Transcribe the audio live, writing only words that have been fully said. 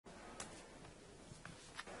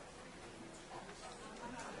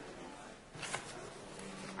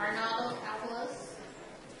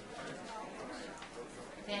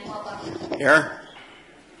Here.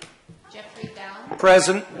 Jeffrey Down.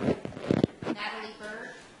 Present. Natalie Bird.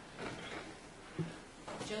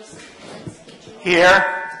 Joseph Linsky Jr.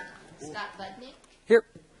 Here. Scott Budnick. Here.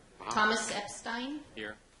 Thomas Epstein.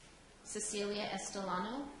 Here. Cecilia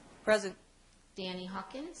Estelano. Present. Danny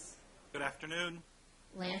Hawkins. Good afternoon.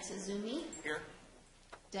 Lance Azumi. Here.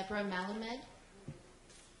 Deborah Malamed.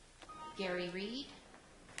 Gary Reed.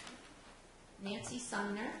 Nancy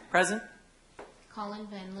Sumner. Present. Colin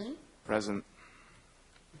Van Loon. Present.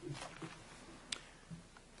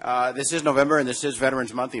 This is November, and this is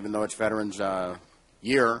Veterans Month, even though it's Veterans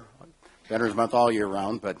Year. Veterans Month all year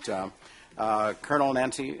round. But Colonel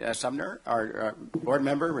Nancy Sumner, our board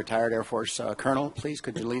member, retired Air Force Colonel, please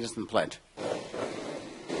could you lead us in the pledge?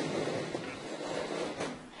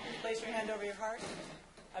 Place your hand over your heart.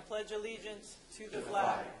 I pledge allegiance to the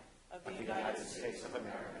flag of the United States of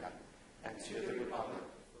America and to the republic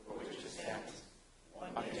for which it stands,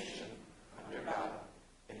 one nation, under God,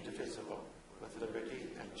 indivisible, with liberty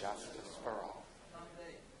and justice for all.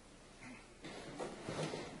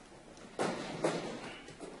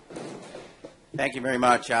 Thank you very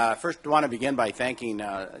much. First, I want to begin by thanking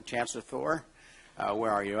Chancellor Thor.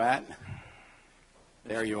 Where are you at?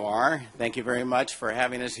 There you are. Thank you very much for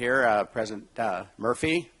having us here, President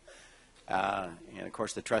Murphy, and of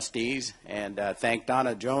course the trustees, and thank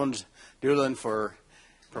Donna Jones-Doolin for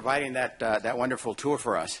providing that wonderful tour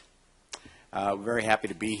for us. We're very happy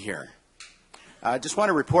to be here. I just want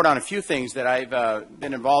to report on a few things that I've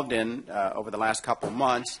been involved in over the last couple of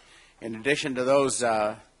months. In addition to those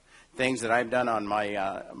things that I've done on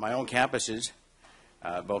my own campuses,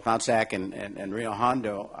 both Mount Sac and Rio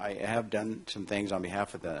Hondo, I have done some things on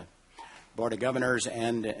behalf of the Board of Governors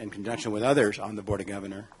and in conjunction with others on the Board of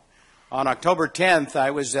Governors. On October 10th,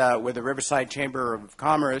 I was with the Riverside Chamber of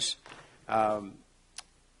Commerce.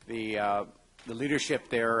 The leadership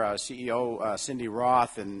there, CEO Cindy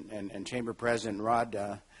Roth and Chamber President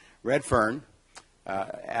Rod Redfern,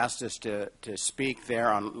 asked us to speak there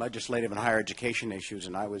on legislative and higher education issues,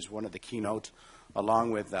 and I was one of the keynotes,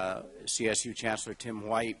 along with CSU Chancellor Tim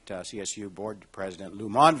White, CSU Board President Lou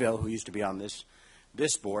Monville, who used to be on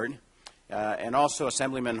this board, and also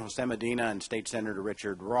Assemblyman Jose Medina and State Senator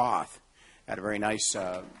Richard Roth. Had a very nice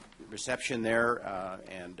reception there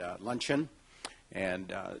and luncheon,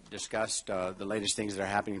 and discussed the latest things that are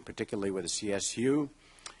happening, particularly with the CSU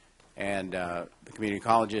and the community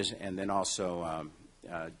colleges, and then also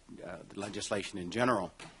the legislation in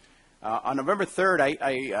general. On November 3rd,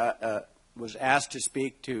 I was asked to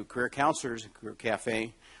speak to career counselors, Career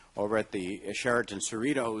Cafe, over at the Sheraton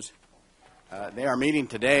Cerritos. They are meeting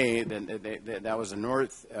today. That was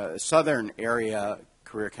the southern area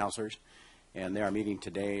career counselors, and they are meeting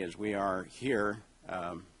today as we are here,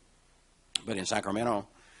 but in Sacramento,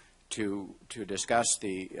 to discuss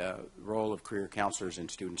the role of career counselors in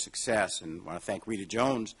student success. And I want to thank Rita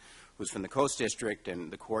Jones, who's from the Coast District and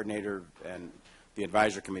the coordinator and the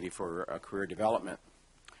advisor committee for career development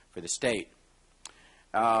for the state.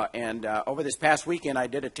 And over this past weekend, I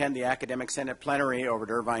did attend the Academic Senate plenary over at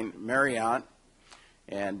Irvine Marriott,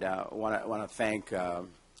 and want to thank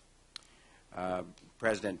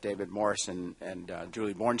President David Morris and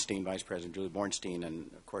Julie Bornstein, Vice President Julie Bornstein, and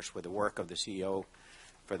of course with the work of the CEO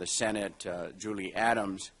for the Senate, Julie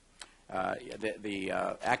Adams. The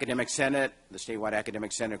Academic Senate, the statewide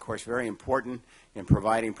Academic Senate, of course, very important in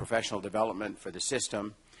providing professional development for the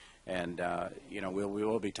system. And, we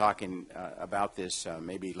will be talking about this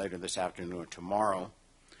maybe later this afternoon or tomorrow.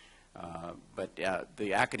 But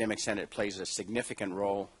the Academic Senate plays a significant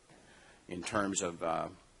role in terms of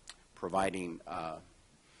providing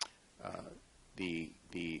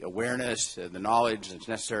the awareness, the knowledge that's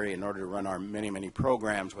necessary in order to run our many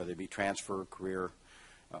programs, whether it be transfer, career,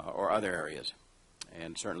 or other areas,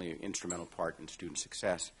 and certainly an instrumental part in student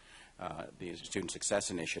success, the Student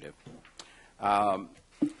Success Initiative.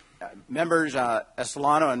 Members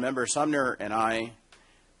Estelano and Member Sumner and I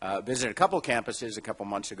visited a couple of campuses a couple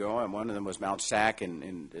months ago, and one of them was Mount Sac,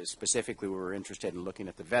 and specifically we were interested in looking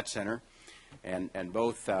at the Vet Center. And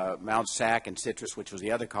both Mount Sac and Citrus, which was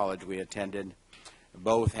the other college we attended,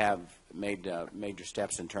 both have made major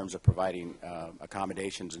steps in terms of providing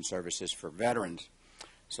accommodations and services for veterans.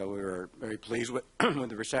 So we were very pleased with, with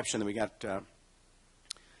the reception that we got,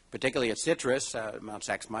 particularly at Citrus. Mount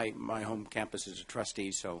Sac's my home campus as a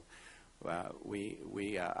trustee, so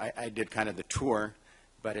I did kind of the tour.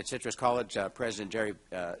 But at Citrus College, President Jerry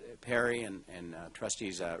Perry and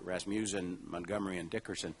trustees Rasmussen, Montgomery, and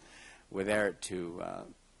Dickerson were there to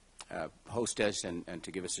host us and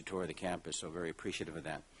to give us a tour of the campus, so very appreciative of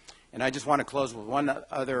that. And I just want to close with one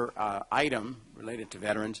other item related to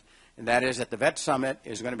veterans, and that is that the Vet Summit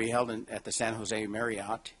is going to be held at the San Jose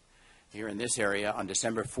Marriott here in this area on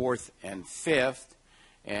December 4th and 5th,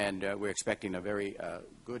 and we're expecting a very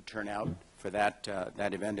good turnout for that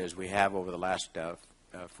event, as we have over the last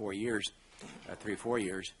 4 years, 3-4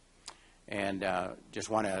 years. And just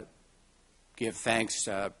want to give thanks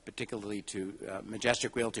particularly to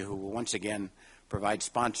Majestic Realty, who will once again provide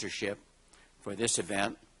sponsorship for this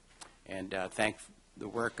event, and thank the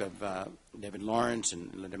work of David Lawrence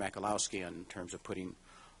and Linda Makalowski in terms of putting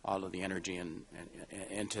all of the energy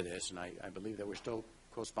into this. And I believe that we're still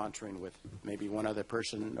co-sponsoring with maybe one other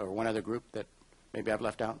person or one other group that maybe I've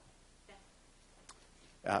left out.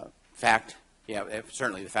 FACT, yeah,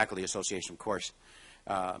 certainly the Faculty Association, of course.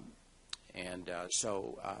 So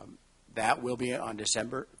that will be on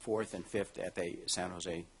December 4th and 5th at the San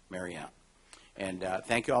Jose Marriott. And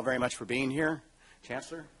thank you all very much for being here.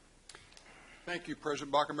 Chancellor? Thank you,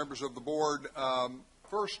 President Baca, members of the board.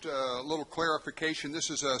 First, a little clarification.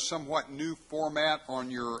 This is a somewhat new format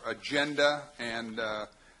on your agenda, and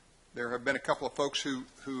there have been a couple of folks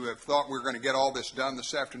who have thought we were going to get all this done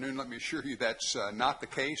this afternoon. Let me assure you that's not the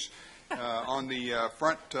case. On the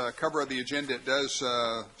front cover of the agenda, it does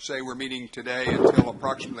say we're meeting today until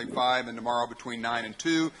approximately 5 and tomorrow between 9 and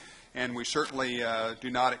 2. And we certainly do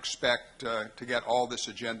not expect to get all this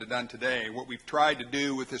agenda done today. What we've tried to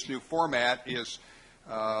do with this new format is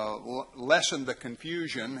lessen the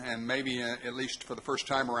confusion, and maybe at least for the first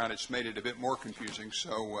time around it's made it a bit more confusing.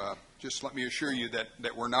 So just let me assure you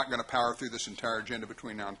that we're not going to power through this entire agenda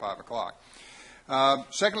between now and 5 o'clock.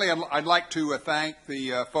 Secondly, I'd like to thank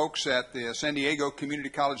the folks at the San Diego Community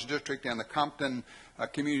College District and the Compton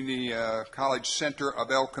Community College Center of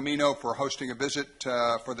El Camino for hosting a visit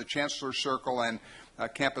for the Chancellor Circle and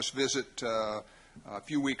campus visit a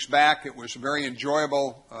few weeks back. It was very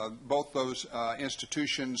enjoyable. Both those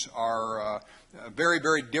institutions are very,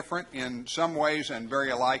 very different in some ways and very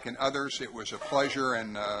alike in others. It was a pleasure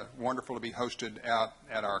and wonderful to be hosted out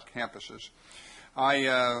at our campuses.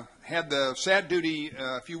 I had the sad duty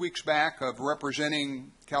a few weeks back of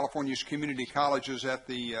representing California's community colleges at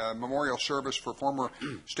the memorial service for former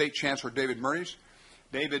State Chancellor David Murnies.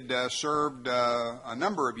 David served a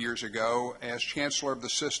number of years ago as Chancellor of the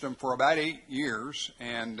system for about 8 years,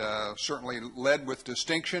 and certainly led with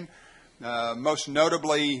distinction. Most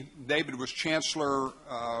notably, David was Chancellor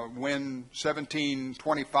when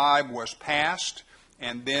 1725 was passed,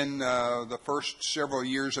 and then the first several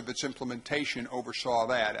years of its implementation oversaw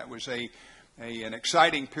that. It was an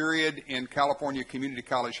exciting period in California community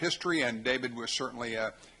college history, and David was certainly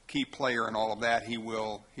a key player in all of that. He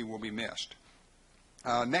will be missed.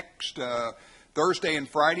 Next Thursday and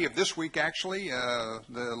Friday of this week, actually,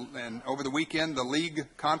 and over the weekend, the League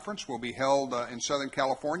Conference will be held in Southern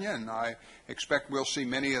California, and I expect we'll see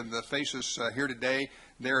many of the faces here today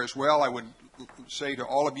there as well. I would say to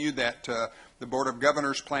all of you that the Board of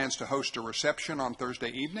Governors plans to host a reception on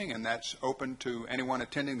Thursday evening, and that's open to anyone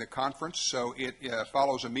attending the conference. So it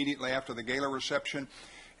follows immediately after the gala reception,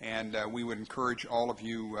 and we would encourage all of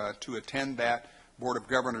you to attend that Board of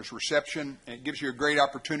Governors reception. It gives you a great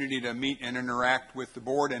opportunity to meet and interact with the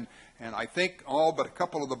board, and I think all but a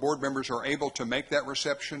couple of the board members are able to make that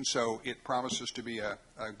reception, so it promises to be a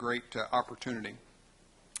great opportunity.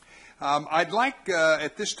 I'd like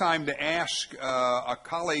at this time to ask a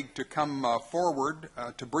colleague to come forward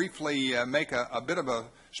to briefly make a bit of a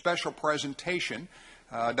special presentation.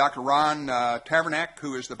 Dr. Ron Tavernak,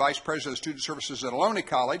 who is the Vice President of Student Services at Ohlone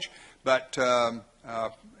College, but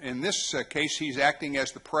in this case he's acting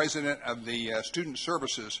as the President of the Student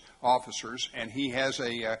Services Officers, and he has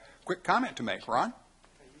a quick comment to make. Ron?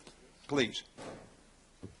 Please.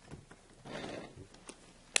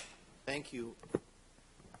 Thank you.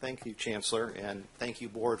 Thank you, Chancellor, and thank you,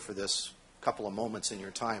 Board, for this couple of moments in your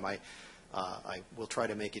time. I will try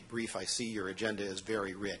to make it brief. I see your agenda is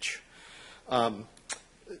very rich.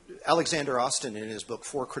 Alexander Austin, in his book,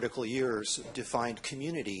 4 Critical Years, defined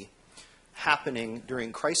community happening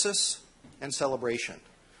during crisis and celebration.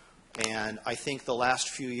 And I think the last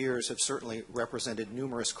few years have certainly represented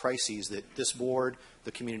numerous crises that this board,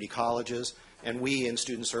 the community colleges, and we in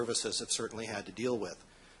student services have certainly had to deal with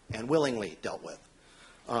and willingly dealt with.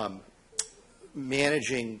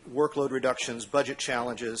 Managing workload reductions, budget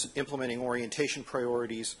challenges, implementing orientation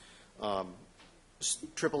priorities,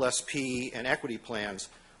 triple SP and equity plans,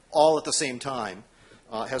 all at the same time,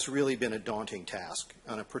 has really been a daunting task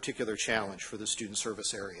and a particular challenge for the student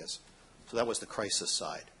service areas. So that was the crisis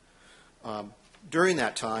side. During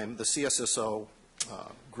that time, the CSSO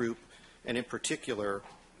group, and in particular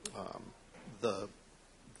the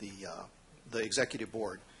executive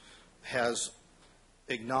board, has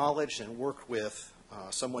acknowledged and worked with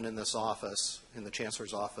someone in this office, in the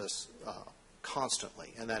Chancellor's office,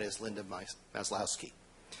 constantly, and that is Linda Maslowski.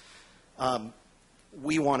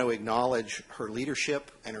 We want to acknowledge her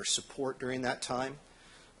leadership and her support during that time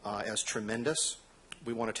as tremendous.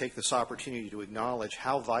 We want to take this opportunity to acknowledge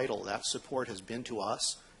how vital that support has been to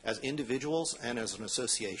us as individuals and as an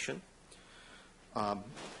association.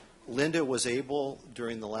 Linda was able,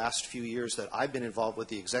 during the last few years that I've been involved with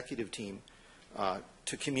the executive team,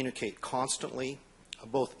 to communicate constantly,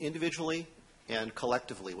 both individually and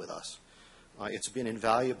collectively with us. It's been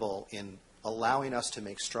invaluable in allowing us to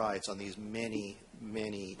make strides on these many,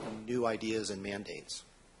 many new ideas and mandates.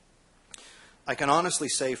 I can honestly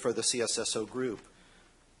say for the CSSO group,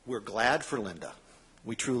 we're glad for Linda.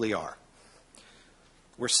 We truly are.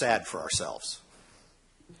 We're sad for ourselves.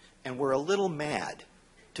 And we're a little mad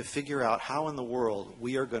to figure out how in the world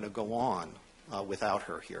we are going to go on without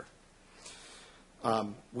her here.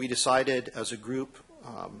 We decided as a group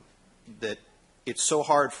that it's so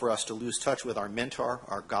hard for us to lose touch with our mentor,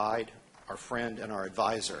 our guide, our friend, and our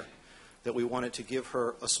advisor that we wanted to give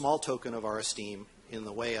her a small token of our esteem in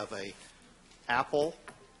the way of a Apple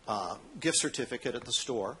gift certificate at the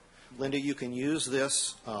store. Linda, you can use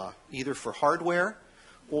this either for hardware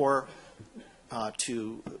or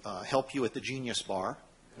to help you at the Genius Bar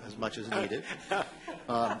as much as needed.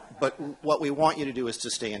 But what we want you to do is to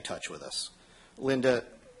stay in touch with us. Linda,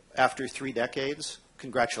 after 3 decades,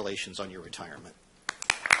 congratulations on your retirement.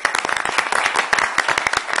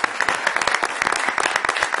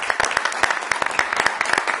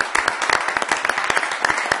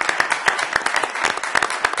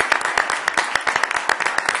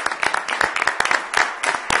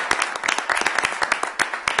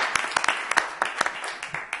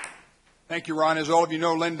 Thank you, Ron. As all of you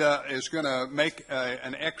know, Linda is going to make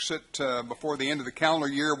an exit before the end of the calendar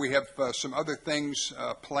year. We have some other things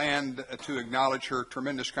planned to acknowledge her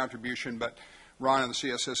tremendous contribution, but Ron and the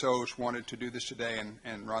CSSOs wanted to do this today,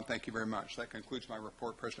 and Ron, thank you very much. That concludes my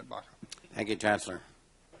report, President Baca. Thank you, Chancellor.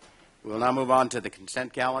 We will now move on to the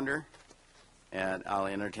consent calendar, and I'll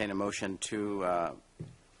entertain a motion to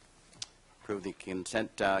approve the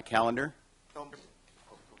consent calendar.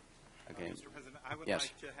 Okay. Mr. President, I would Yes.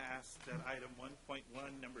 like to ask that item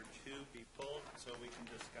 1.1, number 2, be pulled so we can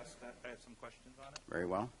discuss that. I have some questions on it. Very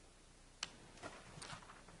well.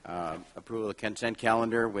 Approval of the consent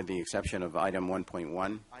calendar with the exception of item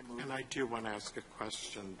 1.1. And I do want to ask a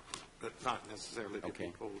question, but not necessarily to Okay.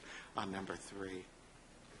 be pulled on number 3.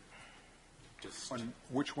 Just On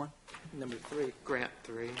which one? number 3, grant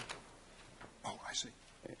 3. Oh, I see.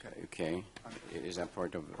 Okay. Is that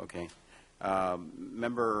part of, okay.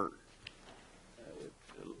 Member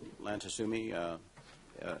Lance Asumi,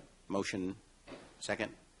 motion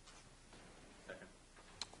second?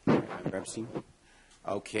 Second. Member Epstein?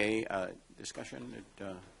 Okay, discussion?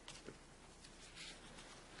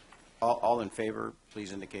 All in favor,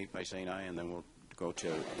 please indicate by saying aye, and then we'll go to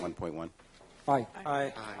 1.1. Aye.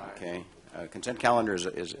 Aye. Okay. Consent calendar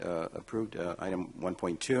is approved, item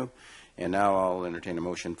 1.2. And now I'll entertain a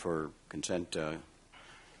motion for consent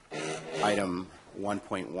item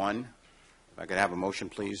 1.1. If I could have a motion,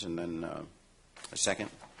 please, and then a second.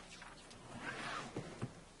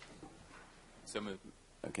 So moved.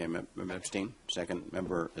 Okay, Member Epstein, second.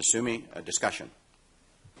 Member Asumi, discussion.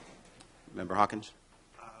 Member Hawkins?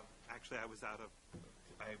 Actually, I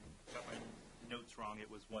got my notes wrong.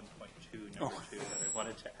 It was 1.2, number 2, that I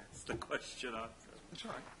wanted to ask the question on. That's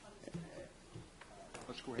all right.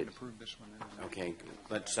 Let's go ahead and approve this one. Okay,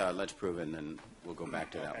 let's prove it, and then we'll go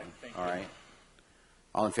back to that Okay, one. thank All you. right.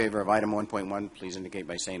 All in favor of item 1.1, please indicate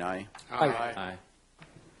by saying aye. Aye.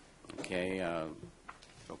 Okay,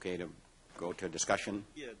 okay to go to discussion?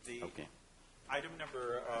 Yeah, the Okay. item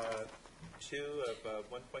number 2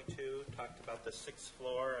 of 1.2 talked about the 6th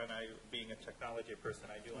floor, and I, being a technology person,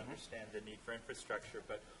 I do understand the need for infrastructure,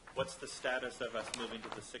 but what's the status of us moving to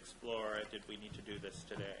the 6th floor? Did we need to do this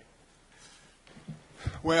today?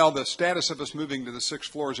 Well, the status of us moving to the 6th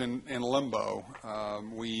floor is in limbo.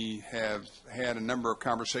 We have had a number of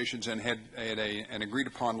conversations and had an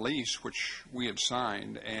agreed-upon lease, which we have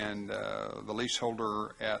signed, and the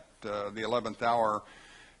leaseholder at the 11th hour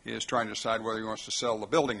is trying to decide whether he wants to sell the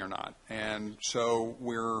building or not. And so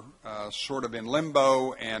we're sort of in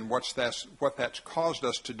limbo, and what that's caused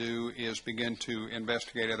us to do is begin to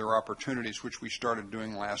investigate other opportunities, which we started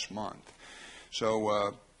doing last month.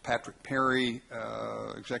 So Patrick Perry,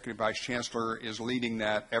 Executive Vice Chancellor, is leading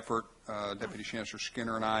that effort. Deputy Chancellor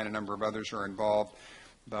Skinner and I and a number of others are involved.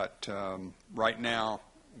 But right now,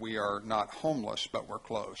 we are not homeless, but we're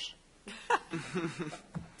close.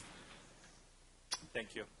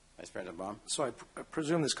 Thank you. Vice President Baum? So I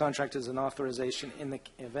presume this contract is an authorization in the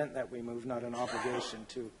event that we move, not an obligation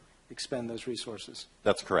to expend those resources.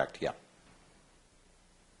 That's correct, yeah.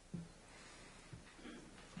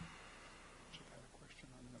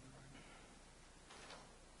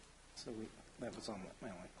 So that was on my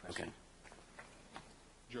only question. Okay.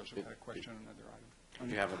 Joseph had a question on another item.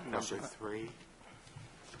 Do you have a Number question? 3.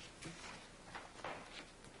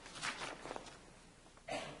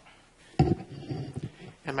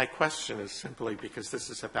 And my question is simply because this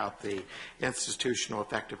is about the Institutional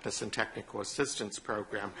Effectiveness and Technical Assistance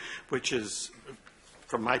Program, which is,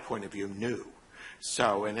 from my point of view, new.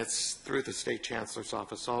 So, and it's through the State Chancellor's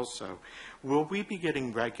Office also. Will we be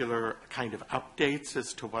getting regular kind of updates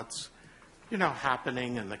as to what's,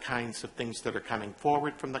 happening and the kinds of things that are coming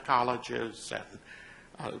forward from the colleges,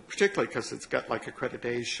 and particularly because it's got like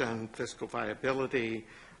accreditation, fiscal viability,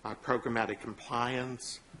 programmatic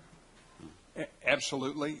compliance?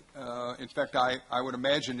 Absolutely. In fact, I would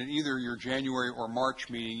imagine in either your January or March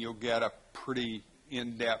meeting, you'll get a pretty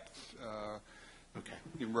in-depth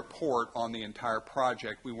report on the entire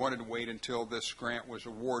project. We wanted to wait until this grant was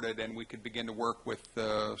awarded and we could begin to work with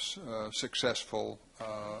the successful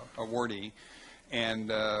awardee, and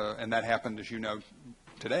that happened, as you know,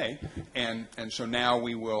 today. And so now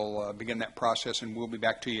we will begin that process, and we'll be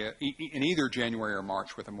back to you in either January or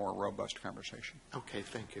March with a more robust conversation. Okay,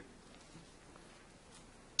 thank you.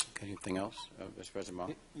 Anything else, Vice President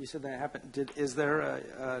Baum? You said that happened. Is there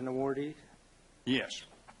an awardee? Yes.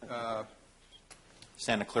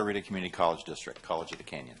 Santa Clarita Community College District, College of the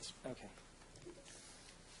Canyons. Okay.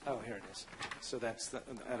 Oh, here it is. So that's at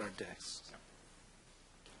our desk.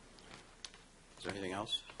 Is there anything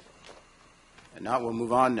else? And now we'll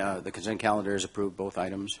move on. The consent calendar is approved, both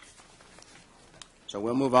items. So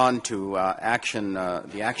we'll move on to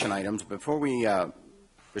the action items. Before we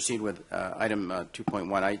proceed with item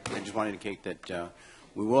 2.1, I just want to indicate that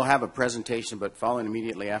we will have a presentation, but following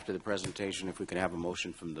immediately after the presentation, if we could have a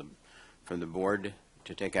motion from the board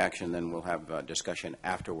to take action, then we'll have discussion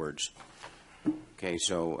afterwards. Okay,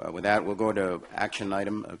 so with that, we'll go to action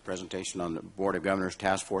item, a presentation on the Board of Governors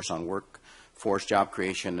Task Force on Workforce Job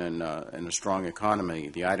Creation and a Strong Economy.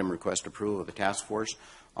 The item requests approval of the Task Force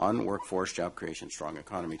on Workforce Job Creation, Strong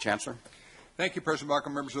Economy. Chancellor? Thank you, President Barker,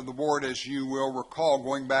 members of the board. As you will recall,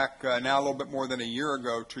 going back now a little bit more than a year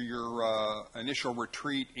ago to your initial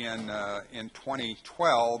retreat in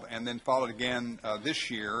 2012, and then followed again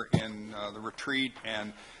this year in the retreat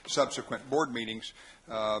and subsequent board meetings,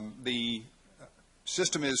 the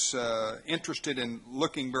system is interested in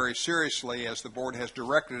looking very seriously, as the board has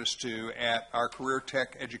directed us to, at our career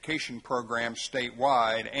tech education programs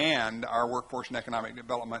statewide and our workforce and economic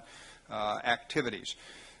development activities.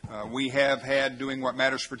 We have had Doing What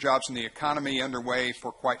Matters for Jobs in the Economy underway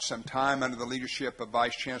for quite some time under the leadership of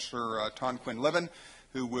Vice Chancellor Ton Quinn-Livin,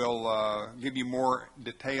 who will give you more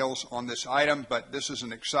details on this item. But this is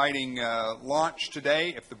an exciting launch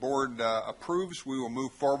today. If the board approves, we will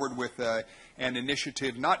move forward with an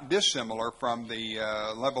initiative not dissimilar from the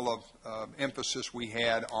level of emphasis we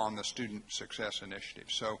had on the Student Success Initiative.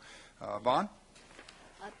 So, Vaughn?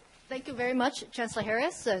 Thank you very much, Chancellor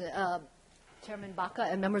Harris, Chairman Baca,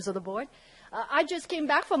 and members of the board. I just came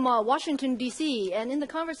back from Washington, D.C., and in the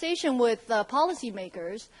conversation with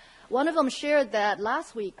policymakers, one of them shared that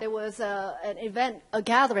last week there was an event, a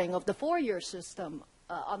gathering of the four-year system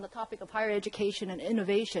on the topic of higher education and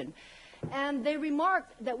innovation. And they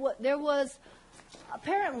remarked that there was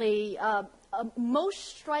apparently a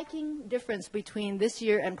most striking difference between this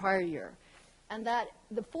year and prior year, and that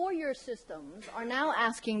the four-year systems are now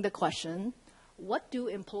asking the question, what do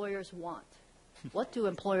employers want? What do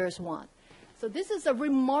employers want? So this is a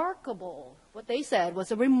remarkable, what they said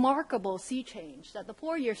was a remarkable sea change, that the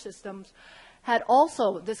four-year systems had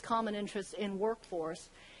also this common interest in workforce.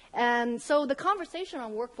 And so the conversation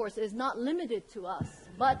on workforce is not limited to us,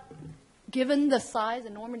 but given the size,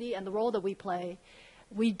 enormity, and the role that we play,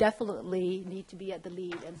 we definitely need to be at the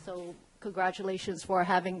lead. And so congratulations for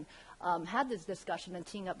having had this discussion and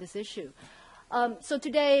teeing up this issue. So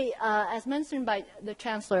today, as mentioned by the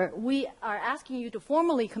Chancellor, we are asking you to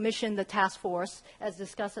formally commission the task force as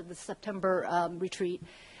discussed at the September retreat,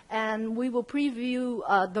 and we will preview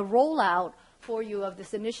the rollout for you of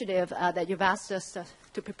this initiative that you've asked us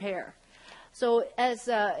to prepare. So as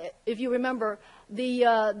if you remember,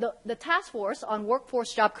 the task force on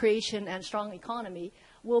workforce job creation and strong economy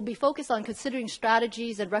will be focused on considering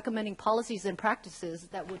strategies and recommending policies and practices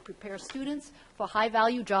that would prepare students for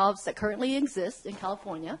high-value jobs that currently exist in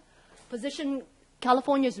California, position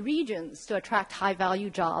California's regions to attract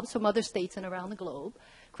high-value jobs from other states and around the globe,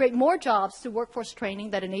 create more jobs through workforce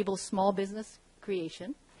training that enables small business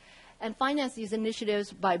creation, and finance these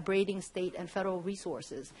initiatives by braiding state and federal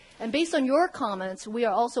resources. And based on your comments, we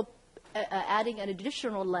are also adding an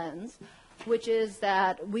additional lens, which is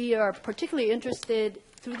that we are particularly interested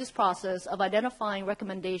through this process of identifying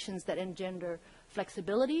recommendations that engender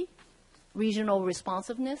flexibility, regional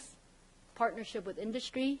responsiveness, partnership with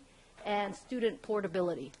industry, and student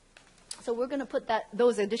portability. So we're going to put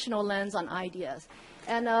those additional lens on ideas.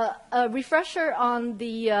 And a refresher on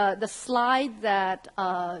the slide that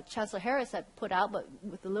Chancellor Harris had put out, but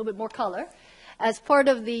with a little bit more color. As part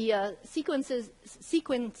of the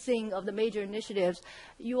sequencing of the major initiatives,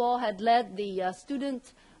 you all had led the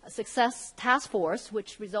Student Success Task Force,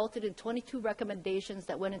 which resulted in 22 recommendations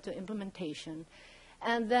that went into implementation.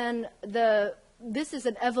 And then this is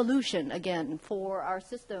an evolution, again, for our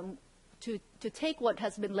system to take what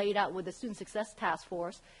has been laid out with the Student Success Task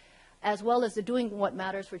Force, as well as the Doing What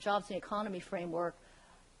Matters for Jobs and the Economy framework,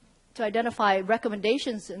 to identify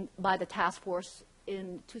recommendations by the task force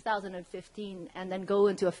in 2015 and then go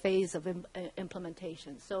into a phase of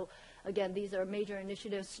implementation. So again, these are major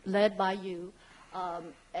initiatives led by you,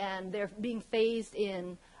 and they're being phased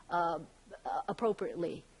in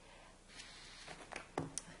appropriately.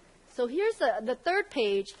 So here's the third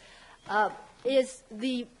page is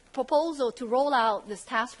the proposal to roll out this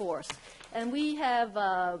task force. And we have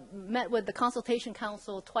met with the Consultation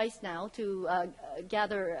Council twice now to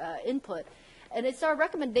gather input. And it's our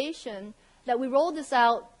recommendation that we roll this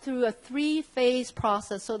out through a 3-phase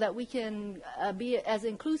process so that we can be as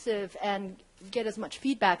inclusive and get as much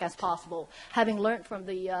feedback as possible, having learned from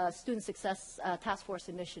the Student Success Task Force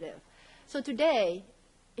initiative. So today,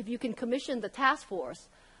 if you can commission the task force,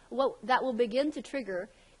 what that will begin to trigger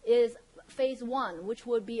is phase 1, which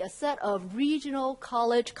would be a set of regional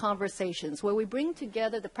college conversations where we bring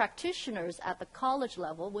together the practitioners at the college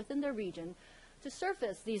level within their region to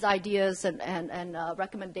surface these ideas and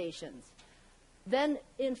recommendations. Then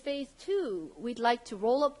in phase 2, we'd like to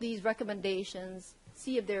roll up these recommendations,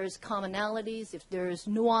 see if there's commonalities, if there's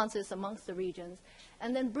nuances amongst the regions,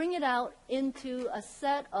 and then bring it out into a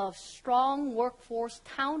set of strong workforce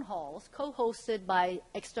town halls co-hosted by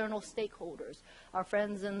external stakeholders, our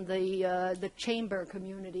friends in the chamber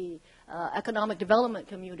community, economic development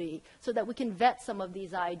community, so that we can vet some of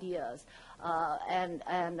these ideas and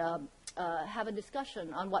have a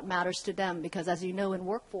discussion on what matters to them, because as you know, in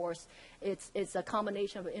workforce, it's a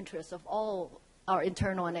combination of interests of all our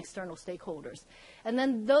internal and external stakeholders. And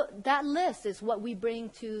then that list is what we bring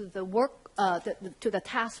to the work, to the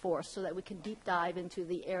task force, so that we can deep dive into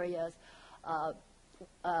the areas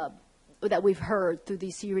that we've heard through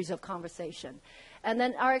these series of conversation. And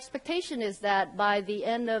then our expectation is that by the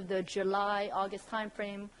end of the July-August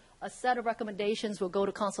timeframe, a set of recommendations will go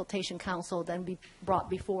to Consultation Council, then be brought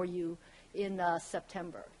before you in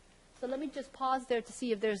September. So let me just pause there to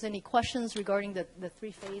see if there's any questions regarding the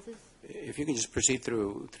 3 phases. If you can just proceed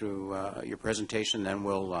through your presentation, then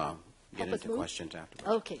we'll get into questions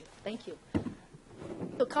afterwards. Okay, thank you.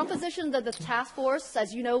 The composition of the task force,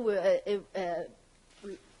 as you know,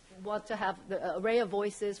 we want to have the array of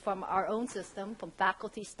voices from our own system, from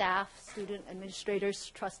faculty, staff, student,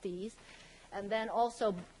 administrators, trustees, and then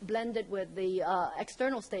also blended with the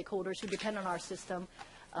external stakeholders who depend on our system,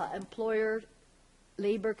 employer,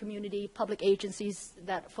 labor community, public agencies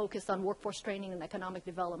that focus on workforce training and economic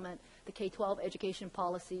development, the K-12 education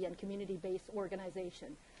policy, and community-based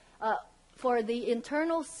organization. For the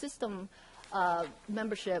internal system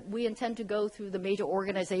membership, we intend to go through the major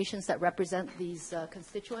organizations that represent these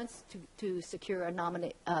constituents to secure a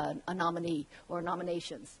nominee or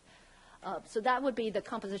nominations. So that would be the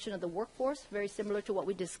composition of the workforce, very similar to what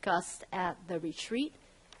we discussed at the retreat.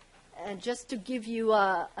 And just to give you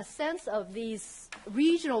a sense of these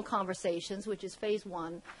regional conversations, which is phase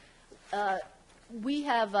 1, we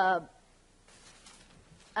have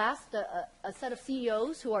asked a set of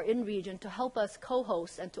CEOs who are in region to help us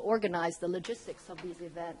co-host and to organize the logistics of these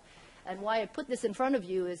events. And why I put this in front of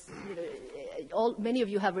you is, many of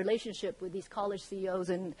you have relationship with these college CEOs,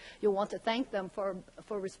 and you'll want to thank them for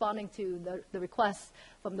responding to the requests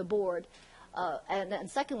from the board. And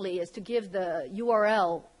secondly is to give the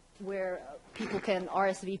URL where people can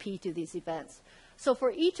RSVP to these events. So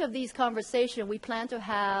for each of these conversations, we plan to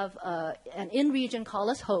have an in-region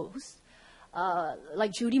college host,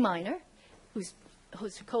 like Judy Miner, who's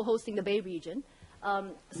co-hosting the Bay Region,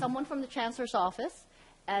 someone from the Chancellor's office,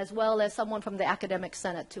 as well as someone from the Academic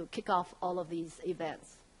Senate to kick off all of these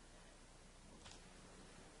events.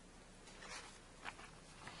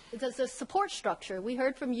 It's a support structure. We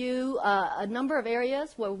heard from you a number of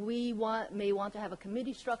areas where we may want to have a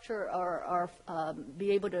committee structure or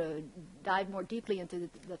be able to dive more deeply into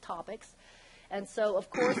the topics. And so, of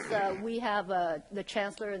course, we have the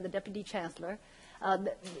Chancellor and the Deputy Chancellor.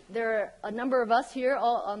 There are a number of us here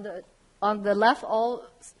all on the left, all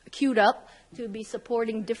queued up to be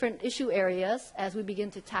supporting different issue areas as we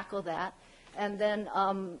begin to tackle that. And then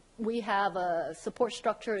we have a support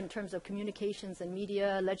structure in terms of communications and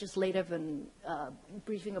media, legislative and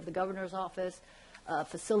briefing of the governor's office,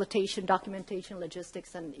 facilitation, documentation,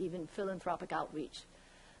 logistics, and even philanthropic outreach.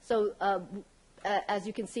 So as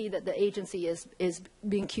you can see, that the agency is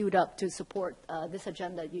being queued up to support this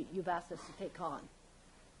agenda you've asked us to take on.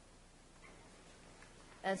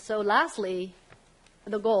 And so lastly,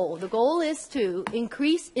 the goal. The goal is to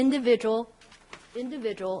increase individual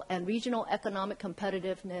and regional economic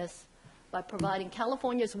competitiveness by providing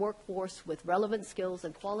California's workforce with relevant skills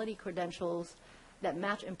and quality credentials that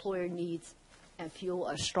match employer needs and fuel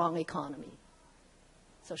a strong economy.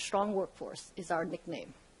 So strong workforce is our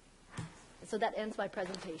nickname. So that ends my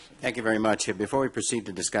presentation. Thank you very much. Before we proceed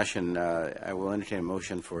to discussion, I will entertain a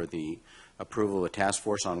motion for the approval of the task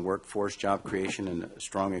force on workforce, job creation, and a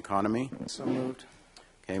strong economy. So moved.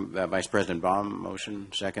 Okay, Vice President Baum, motion.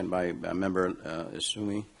 Second by Member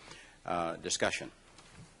Isumi. Discussion.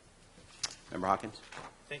 Member Hawkins.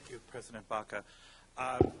 Thank you, President Baca.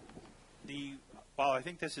 While I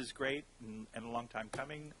think this is great and a long time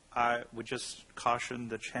coming, I would just caution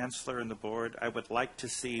the Chancellor and the Board. I would like to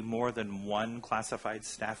see more than one classified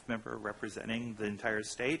staff member representing the entire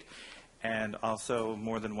state, and also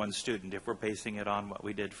more than one student, if we're basing it on what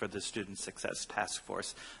we did for the Student Success Task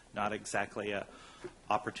Force. Not exactly a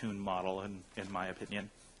opportune model, in my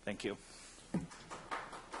opinion. Thank you.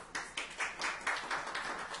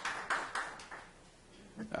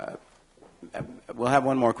 We'll have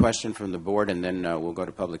one more question from the board, and then we'll go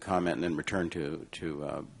to public comment, and then return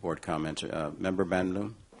to board comments. Member Van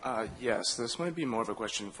Loon? Yes, this might be more of a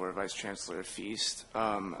question for Vice Chancellor Feast.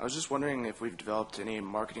 I was just wondering if we've developed any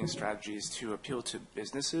marketing strategies to appeal to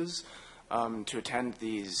businesses to attend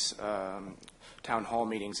these town hall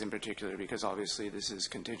meetings in particular, because obviously this is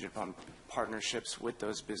contingent upon partnerships with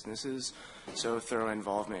those businesses. So thorough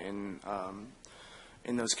involvement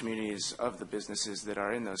in those communities of the businesses that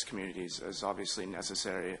are in those communities is obviously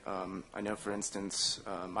necessary. I know, for instance,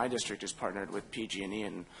 my district is partnered with PG&E,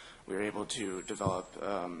 and we were able to develop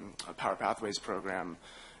a Power Pathways program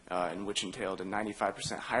in which entailed a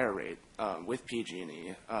 95% higher rate with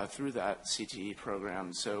PG&E through that CTE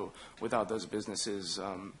program. So without those businesses,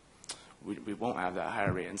 we won't have that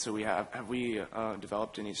higher rate. And so have we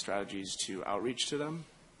developed any strategies to outreach to them?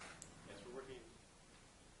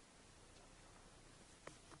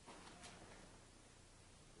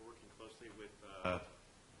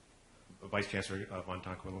 Vice Chancellor Von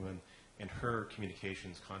Tonquilliman and her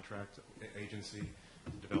communications contract agency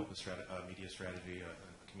to develop a media strategy,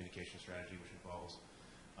 a communication strategy, which involves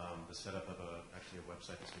the setup of actually a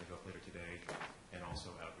website that's going to go up later today, and also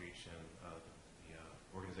outreach and the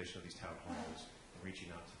organization of these town halls, and reaching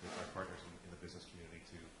out to our partners in the business community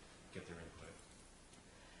to get their input.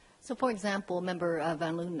 So, for example, Member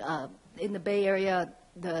Van Loon, in the Bay Area,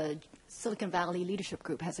 the Silicon Valley Leadership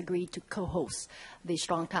Group has agreed to co-host the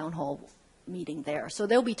Strong Town Hall meeting there. So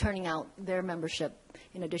they'll be turning out their membership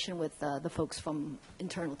in addition with the folks from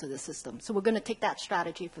internal to the system. So we're going to take that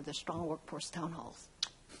strategy for the Strong Workforce Town Halls.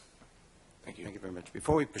 Thank you. Thank you very much.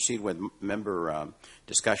 Before we proceed with member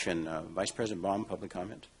discussion, Vice President Baum, public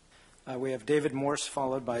comment. We have David Morse,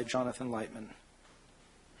 followed by Jonathan Lightman.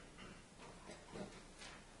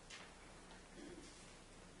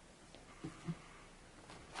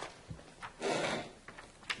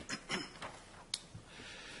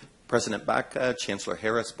 President Baca, Chancellor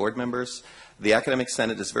Harris, board members, the Academic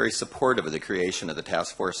Senate is very supportive of the creation of the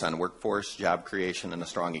Task Force on Workforce, Job Creation, and a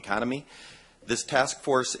Strong Economy. This task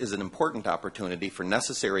force is an important opportunity for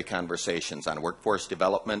necessary conversations on workforce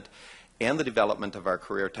development and the development of our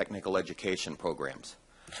career technical education programs.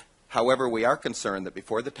 However, we are concerned that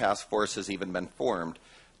before the task force has even been formed,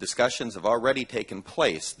 discussions have already taken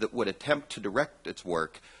place that would attempt to direct its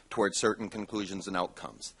work towards certain conclusions and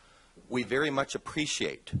outcomes. We very much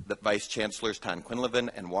appreciate that Vice Chancellors Tonquinlivan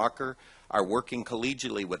and Walker are working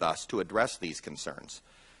collegially with us to address these concerns.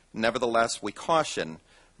 Nevertheless, we caution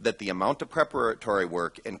that the amount of preparatory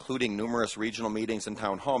work, including numerous regional meetings and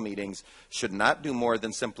town hall meetings, should not do more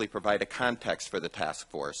than simply provide a context for the task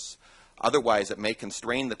force. Otherwise, it may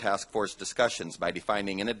constrain the task force discussions by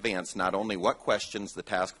defining in advance not only what questions the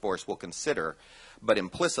task force will consider, but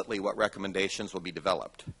implicitly what recommendations will be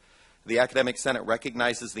developed. The Academic Senate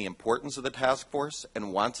recognizes the importance of the task force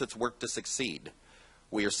and wants its work to succeed.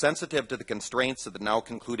 We are sensitive to the constraints of the now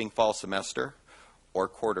concluding fall semester or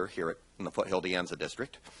quarter here in the Foothill De Anza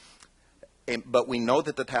District. But we know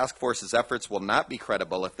that the task force's efforts will not be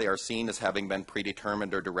credible if they are seen as having been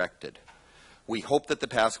predetermined or directed. We hope that the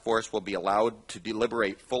task force will be allowed to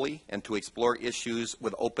deliberate fully and to explore issues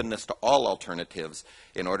with openness to all alternatives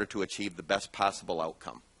in order to achieve the best possible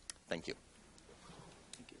outcome. Thank you.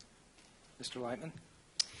 Mr. Lightman?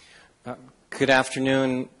 Good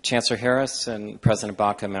afternoon, Chancellor Harris and President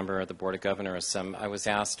Baca, member of the Board of Governors. I was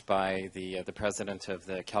asked by the president of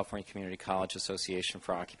the California Community College Association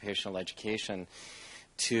for Occupational Education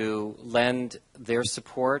to lend their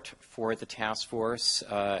support for the task force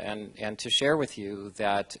and to share with you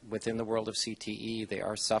that within the world of CTE, they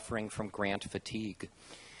are suffering from grant fatigue.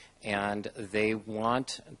 And they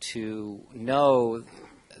want to know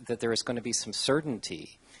that there is going to be some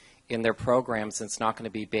certainty in their programs. It's not going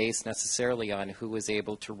to be based necessarily on who is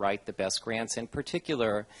able to write the best grants. In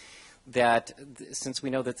particular, that since we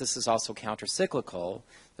know that this is also countercyclical,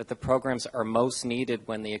 that the programs are most needed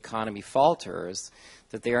when the economy falters,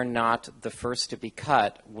 that they are not the first to be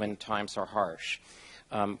cut when times are harsh.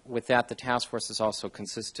 With that, the task force is also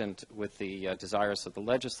consistent with the desires of the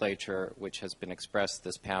legislature, which has been expressed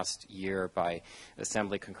this past year by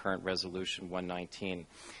Assembly Concurrent Resolution 119.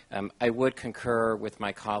 I would concur with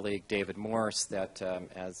my colleague David Morse that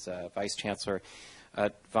as Vice Chancellor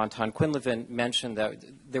Von Ton Quinlivan mentioned that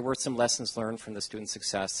there were some lessons learned from the Student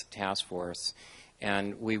Success Task Force,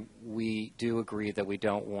 and we do agree that we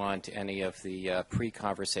don't want any of the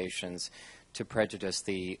pre-conversations to prejudice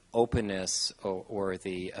the openness or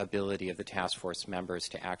the ability of the task force members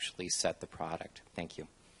to actually set the product. Thank you.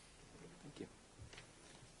 Thank you.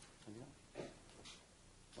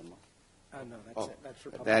 One more. No, that's it. That's for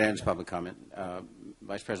public That ends comment. public comment.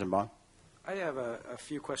 Vice President Bond? I have a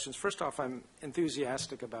few questions. First off, I'm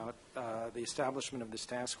enthusiastic about the establishment of this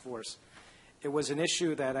task force. It was an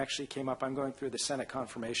issue that actually came up. I'm going through the Senate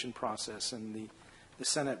confirmation process, and the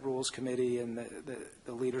Senate Rules Committee and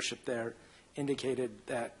the leadership there indicated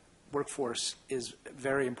that workforce is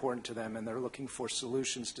very important to them, and they're looking for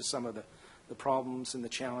solutions to some of the problems and the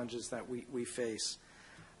challenges that we face.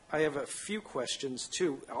 I have a few questions,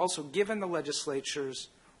 too. Also, given the legislature's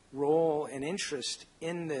role and interest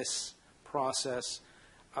in this process,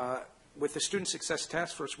 with the Student Success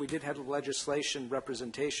Task Force, we did have legislation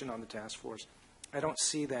representation on the task force. I don't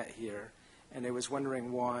see that here, and I was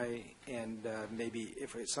wondering why, and maybe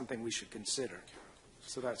if it's something we should consider.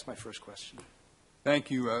 So that's my first question. Thank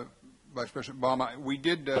you, Vice President Obama. We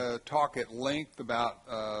did talk at length about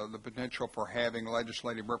the potential for having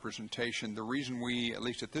legislative representation. The reason we, at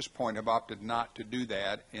least at this point, have opted not to do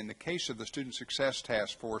that, in the case of the Student Success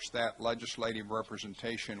Task Force, that legislative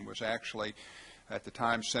representation was actually, at the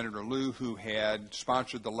time, Senator Liu, who had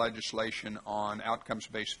sponsored the legislation on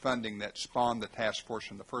outcomes-based funding that spawned the task force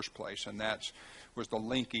in the first place, and that was the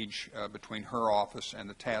linkage between her office and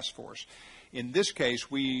the task force. In this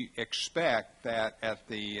case, we expect that at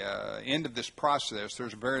the end of this process,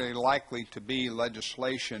 there's very likely to be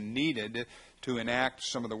legislation needed to enact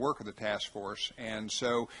some of the work of the task force. And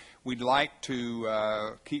so we'd like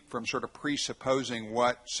to keep from sort of presupposing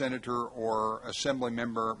what senator or assembly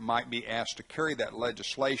member might be asked to carry that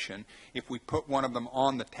legislation. If we put one of them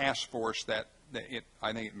on the task force,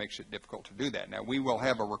 I think it makes it difficult to do that. Now, we will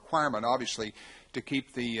have a requirement, obviously, to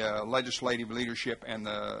keep the legislative leadership and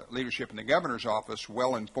the leadership in the governor's office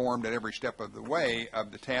well informed at every step of the way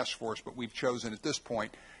of the task force, but we've chosen at this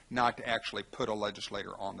point not to actually put a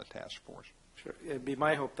legislator on the task force. Sure. It'd be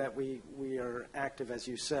my hope that we are active, as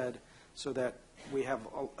you said, so that we have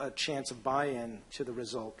a chance of buy-in to the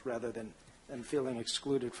result rather than feeling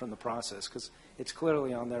excluded from the process, because it's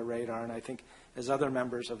clearly on their radar, and I think as other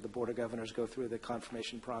members of the Board of Governors go through the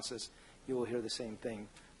confirmation process, you will hear the same thing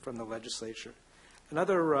from the legislature.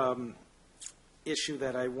 Another issue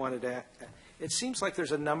that I wanted to, it seems like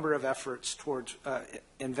there's a number of efforts towards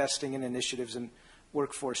investing in initiatives in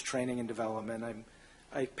workforce training and development.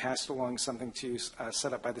 I passed along something to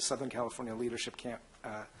set up by the Southern California Leadership Camp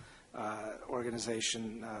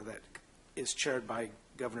organization that is chaired by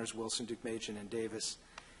Governors Wilson, Deukmejian, and Davis,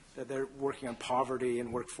 that they're working on poverty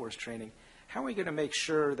and workforce training. How are we going to make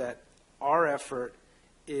sure that our effort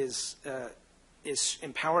is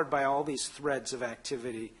empowered by all these threads of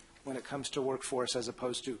activity when it comes to workforce, as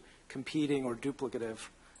opposed to competing or duplicative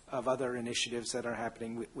of other initiatives that are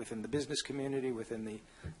happening within the business community, within the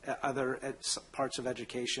other parts of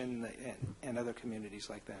education and other communities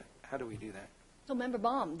like that? How do we do that? So, Member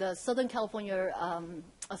Baum, the Southern California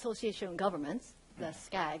Association of Governments, the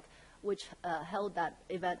SCAG, which held that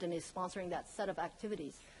event and is sponsoring that set of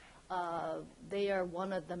activities, they are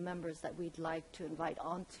one of the members that we'd like to invite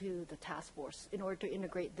onto the task force in order to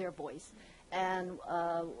integrate their voice. And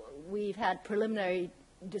we've had preliminary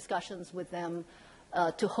discussions with them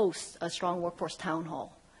to host a strong workforce town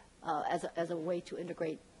hall as a way to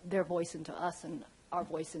integrate their voice into us and our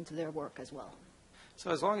voice into their work as well. So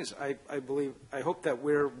as long as I hope that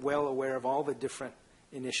we're well aware of all the different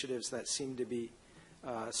initiatives that seem to be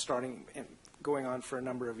starting and going on for a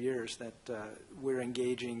number of years, that we're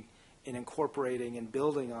engaging in incorporating and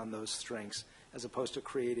building on those strengths as opposed to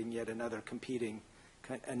creating yet another competing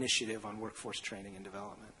initiative on workforce training and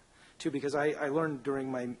development. Too, because I learned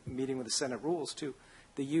during my meeting with the Senate Rules, too,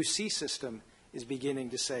 the UC system is beginning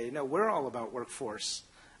to say, no, we're all about workforce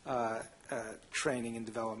training and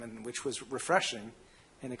development, which was refreshing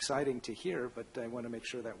and exciting to hear, but I want to make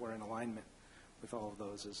sure that we're in alignment with all of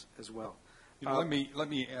those as well. Let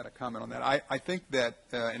me add a comment on that. I think that,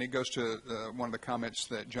 and it goes to one of the comments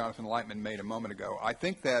that Jonathan Lightman made a moment ago, I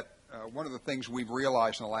think that one of the things we've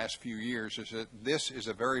realized in the last few years is that this is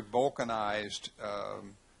a very vulcanized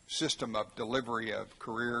system of delivery of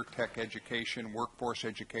career tech education, workforce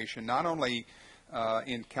education, not only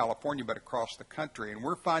in California but across the country. And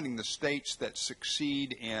we're finding the states that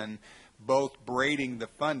succeed in both braiding the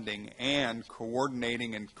funding and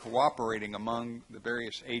coordinating and cooperating among the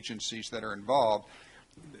various agencies that are involved.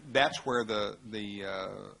 That's where the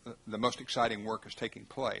most exciting work is taking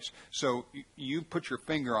place. So you put your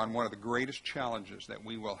finger on one of the greatest challenges that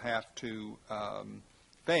we will have to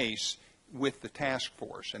face with the task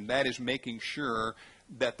force, and that is making sure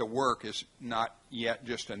that the work is not yet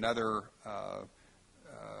just another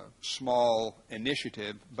small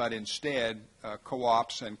initiative, but instead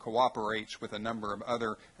co-ops and cooperates with a number of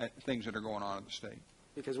other things that are going on in the state.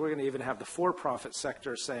 Because we're going to even have the for-profit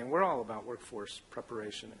sector saying we're all about workforce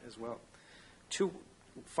preparation as well. Two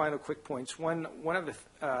final quick points. One of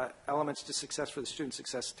the elements to success for the Student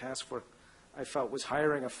Success Task Force, I felt, was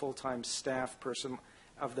hiring a full-time staff person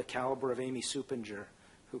of the caliber of Amy Supinger,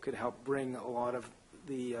 who could help bring a lot of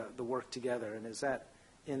the work together. And is that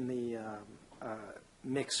in the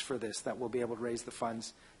mix for this, that we'll be able to raise the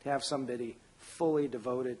funds to have somebody fully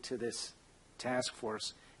devoted to this task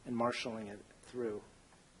force and marshaling it through?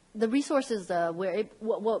 The resources,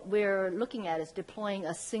 what we're looking at is deploying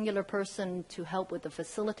a singular person to help with the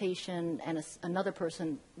facilitation and another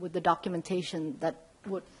person with the documentation that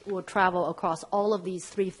will travel across all of these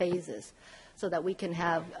three phases so that we can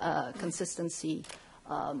have consistency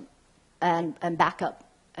and backup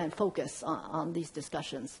and focus on these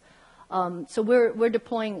discussions. So we're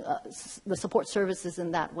deploying the support services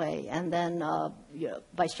in that way, and then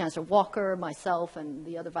Vice Chancellor Walker, myself, and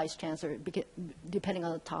the other Vice Chancellor, depending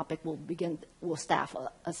on the topic, will staff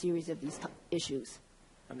a series of these issues.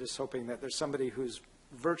 I'm just hoping that there's somebody who's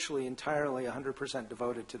virtually entirely 100%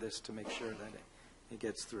 devoted to this to make sure that it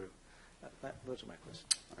gets through. Those are my questions.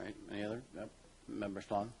 All right. Any other? Member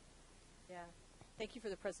Sloan? Yeah. Thank you for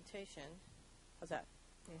the presentation. How's that?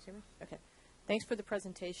 Can you hear me? Okay. Thanks for the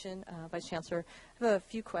presentation, Vice Chancellor. I have a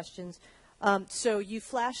few questions. So you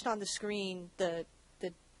flashed on the screen the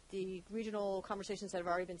regional conversations that have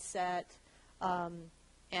already been set,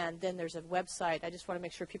 and then there's a website. I just want to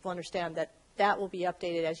make sure people understand that that will be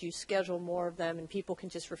updated as you schedule more of them, and people can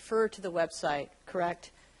just refer to the website,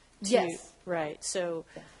 correct? Yes. Right. So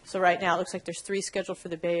right now it looks like there's 3 scheduled for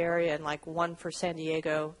the Bay Area and like 1 for San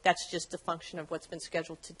Diego. That's just a function of what's been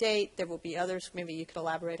scheduled to date. There will be others. Maybe you could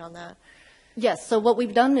elaborate on that. Yes. So what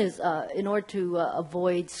we've done is, in order to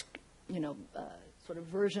avoid, sort of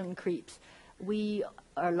version creeps, we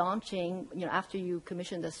are launching, after you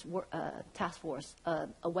commission this task force, a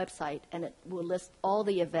website, and it will list all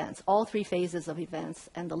the events, all 3 phases of events,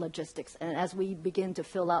 and the logistics. And as we begin to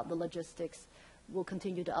fill out the logistics, we'll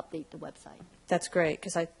continue to update the website. That's great,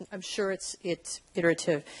 because I'm sure it's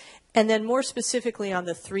iterative. And then more specifically on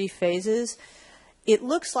the 3 phases, it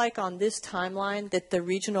looks like on this timeline that the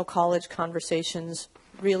regional college conversations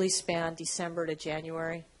really span December to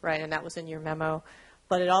January, right? And that was in your memo.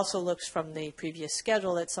 But it also looks from the previous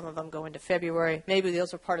schedule that some of them go into February. Maybe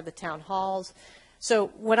those are part of the town halls. So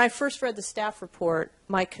when I first read the staff report,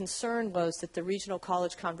 my concern was that the regional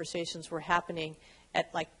college conversations were happening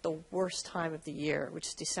at like the worst time of the year, which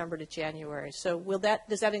is December to January. So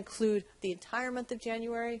does that include the entire month of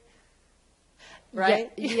January?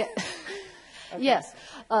 Right? Yeah. Okay. Yes.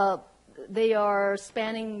 They are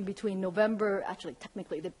spanning between November, actually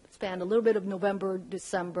technically they span a little bit of November,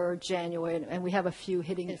 December, January, and we have a few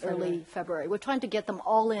hitting early February. We're trying to get them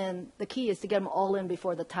all in. The key is to get them all in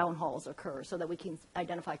before the town halls occur so that we can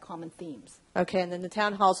identify common themes. Okay, and then the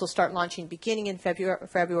town halls will start launching beginning in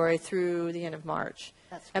February through the end of March.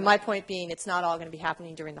 That's and my point being it's not all going to be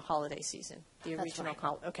happening during the holiday season, the That's regional right.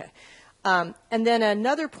 college. Okay. And then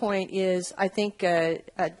another point is I think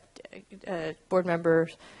board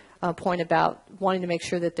members point about wanting to make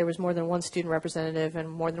sure that there was more than one student representative and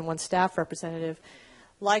more than one staff representative.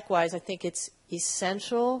 Likewise, I think it's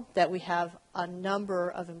essential that we have a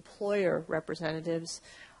number of employer representatives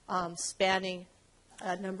spanning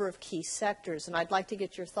a number of key sectors. And I'd like to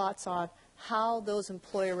get your thoughts on how those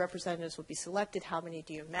employer representatives would be selected. How many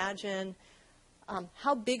do you imagine?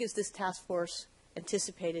 How big is this task force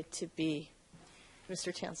anticipated to be?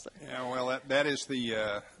 Mr. Chancellor. Yeah, well, that is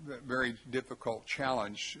the very difficult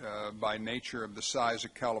challenge by nature of the size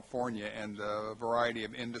of California and the variety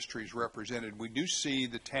of industries represented. We do see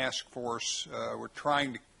the task force, we're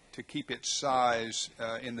trying to keep its size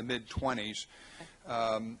in the mid-20s,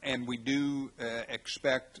 and we do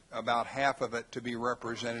expect about half of it to be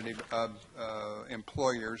representative of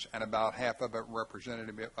employers and about half of it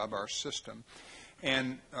representative of our system.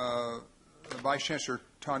 And Vice Chancellor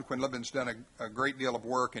Ton Quinlivan's done a great deal of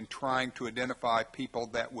work in trying to identify people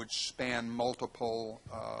that would span multiple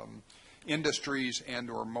industries and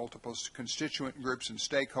or multiple constituent groups and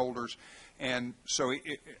stakeholders. And so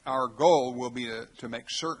our goal will be to make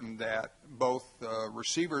certain that both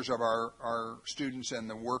receivers of our students and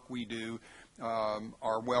the work we do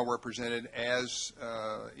are well represented, as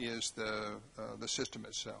is the system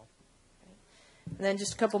itself. And then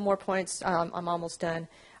just a couple more points. I'm almost done.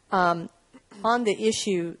 On the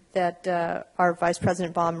issue that our Vice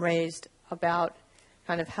President Baum raised about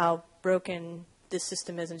kind of how broken this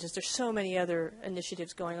system is, and just there's so many other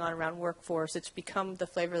initiatives going on around workforce. It's become the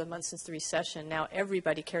flavor of the month since the recession. Now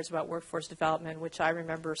everybody cares about workforce development, which I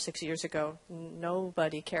remember 6 years ago,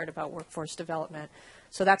 nobody cared about workforce development.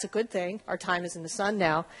 So that's a good thing. Our time is in the sun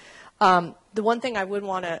now. The one thing I would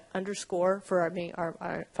want to underscore for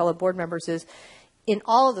our fellow board members is in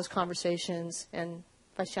all of those conversations, and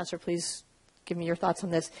Vice Chancellor, please give me your thoughts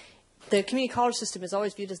on this. The community college system is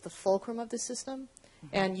always viewed as the fulcrum of the system.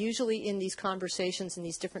 And usually in these conversations in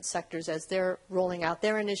these different sectors, as they're rolling out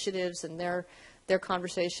their initiatives and their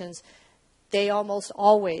conversations, they almost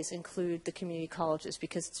always include the community colleges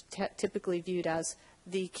because it's typically viewed as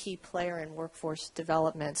the key player in workforce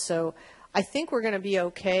development. So I think we're going to be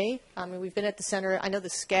okay. I mean, we've been at the center. I know the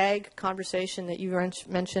SCAG conversation that you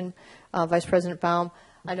mentioned, Vice President Baum.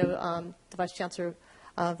 I know the Vice Chancellor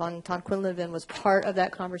von Ton Quinlivan was part of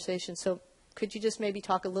that conversation. So could you just maybe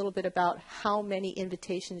talk a little bit about how many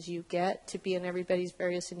invitations you get to be in everybody's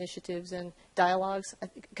various initiatives and dialogues?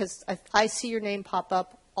 Because I see your name pop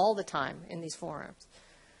up all the time in these forums.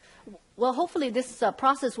 Well, hopefully this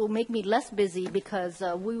process will make me less busy because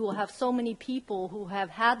we will have so many people who have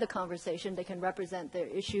had the conversation. They can represent their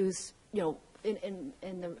issues, you know, in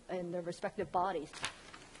their respective bodies.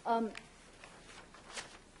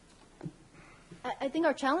 I think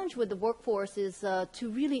our challenge with the workforce is to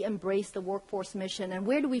really embrace the workforce mission and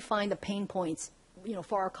where do we find the pain points, you know,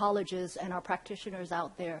 for our colleges and our practitioners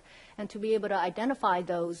out there, and to be able to identify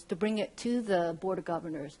those, to bring it to the Board of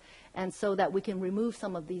Governors, and so that we can remove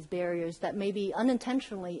some of these barriers that may be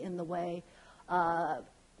unintentionally in the way.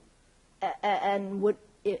 And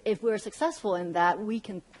if we're successful in that, we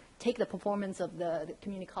can take the performance of the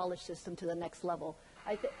community college system to the next level.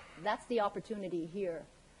 That's the opportunity here.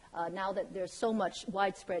 Now that there's so much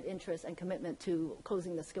widespread interest and commitment to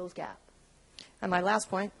closing the skills gap. And my last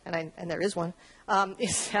point, and there is one,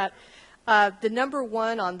 is that the number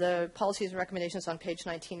one on the policies and recommendations on page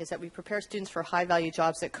 19 is that we prepare students for high-value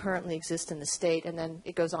jobs that currently exist in the state, and then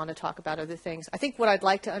it goes on to talk about other things. I think what I'd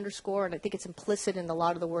like to underscore, and I think it's implicit in a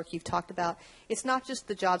lot of the work you've talked about, it's not just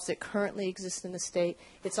the jobs that currently exist in the state,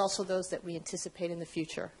 it's also those that we anticipate in the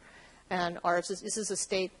future. And this is a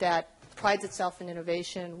state that prides itself in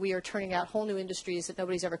innovation. We are turning out whole new industries that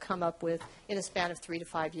nobody's ever come up with in a span of 3 to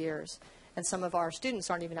 5 years. And some of our students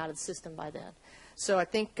aren't even out of the system by then. So I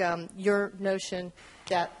think your notion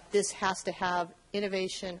that this has to have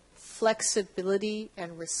innovation, flexibility,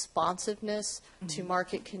 and responsiveness to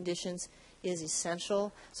market conditions is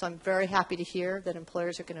essential. So I'm very happy to hear that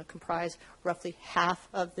employers are going to comprise roughly half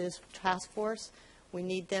of this task force. We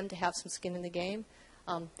need them to have some skin in the game.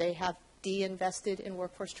 They have de-invested in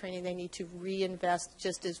workforce training. They need to reinvest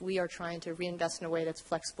just as we are trying to reinvest in a way that's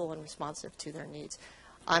flexible and responsive to their needs.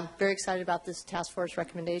 I'm very excited about this task force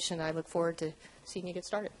recommendation. I look forward to seeing you get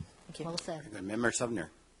started. Thank you. Well said. Member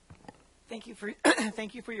Sumner. Thank you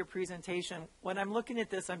for your presentation. When I'm looking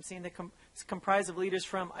at this, I'm seeing it's comprised of leaders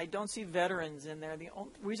from, I don't see veterans in there. The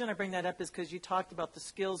only reason I bring that up is because you talked about the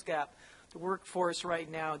skills gap, the workforce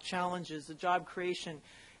right now, challenges, the job creation.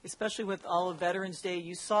 Especially with all of Veterans Day,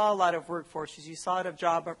 you saw a lot of workforces, you saw a lot of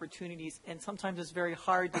job opportunities, and sometimes it's very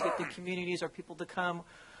hard to get the communities or people to come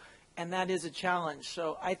and that is a challenge.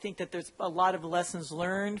 So I think that there's a lot of lessons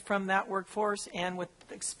learned from that workforce, and with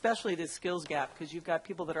especially the skills gap, because you've got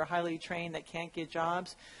people that are highly trained that can't get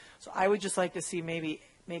jobs. So I would just like to see maybe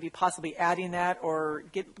possibly adding that, or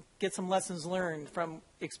get some lessons learned from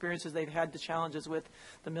experiences they've had, the challenges with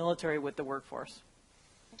the military, with the workforce.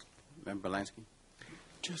 Member Lansky?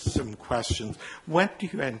 Just some questions. When do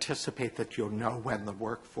you anticipate that you'll know when the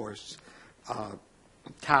workforce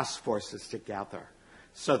task force is together,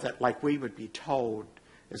 so that, like, we would be told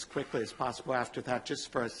as quickly as possible after that,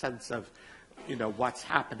 just for a sense of, what's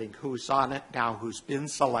happening, who's on it now, who's been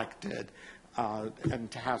selected,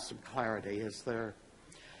 and to have some clarity? Is there?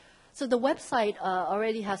 So the website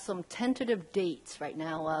already has some tentative dates right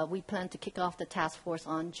now. We plan to kick off the task force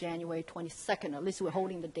on January 22nd. At least we're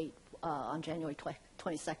holding the date on January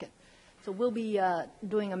 22nd. So we'll be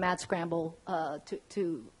doing a mad scramble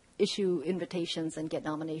to issue invitations and get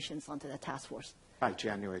nominations onto the task force. By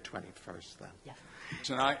January 21st, then? Yes.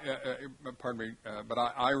 And pardon me, but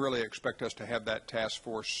I really expect us to have that task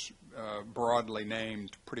force broadly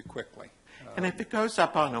named pretty quickly. And if it goes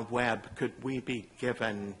up on a web, could we be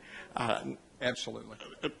given absolutely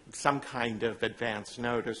some kind of advance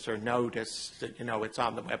notice or notice that, it's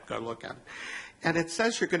on the web, go look at it? And it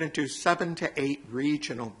says you're going to do 7 to 8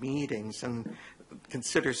 regional meetings and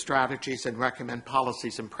consider strategies and recommend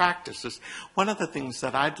policies and practices. One of the things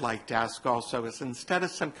that I'd like to ask also is, instead of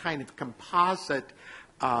some kind of composite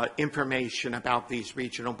information about these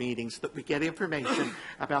regional meetings, that we get information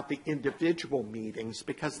about the individual meetings,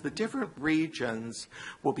 because the different regions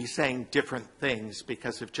will be saying different things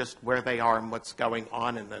because of just where they are and what's going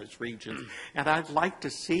on in those regions. And I'd like to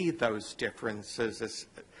see those differences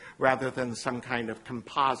rather than some kind of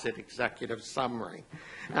composite executive summary.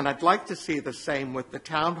 And I'd like to see the same with the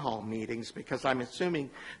town hall meetings, because I'm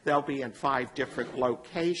assuming they'll be in 5 different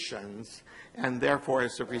locations, and therefore,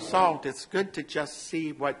 as a result, it's good to just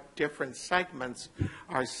see what different segments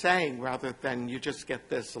are saying, rather than you just get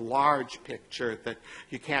this large picture that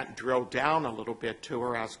you can't drill down a little bit to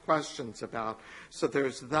or ask questions about. So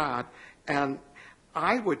there's that. And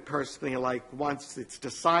I would personally like, once it's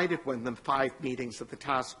decided when the 5 meetings of the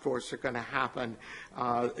task force are going to happen,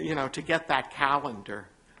 to get that calendar.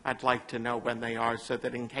 I'd like to know when they are, so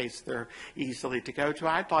that in case they're easily to go to,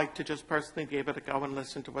 I'd like to just personally be able to go and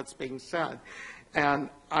listen to what's being said. And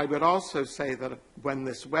I would also say that when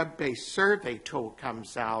this web-based survey tool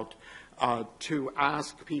comes out, to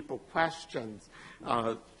ask people questions,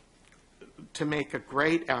 to make a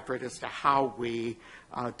great effort as to how we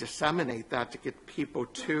disseminate that, to get people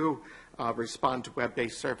to respond to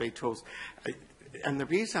web-based survey tools. And the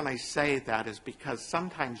reason I say that is because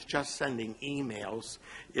sometimes just sending emails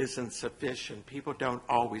isn't sufficient. People don't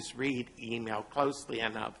always read email closely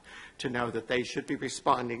enough to know that they should be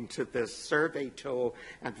responding to this survey tool,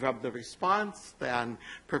 and from the response then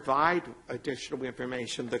provide additional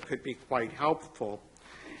information that could be quite helpful.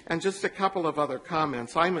 And just a couple of other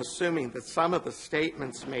comments. I'm assuming that some of the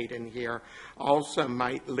statements made in here also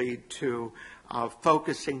might lead to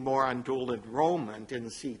focusing more on dual enrollment in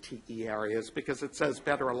CTE areas, because it says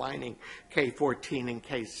better aligning K-14 and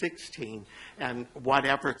K-16, and what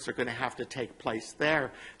efforts are going to have to take place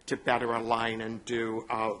there to better align and do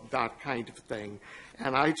that kind of thing.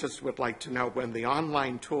 And I just would like to know, when the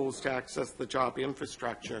online tools to access the job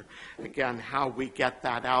infrastructure, again, how we get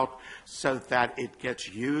that out so that it gets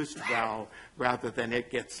used well rather than it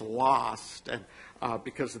gets lost. And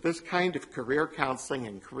because of this kind of career counseling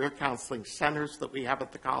and career counseling centers that we have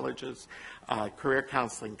at the colleges, career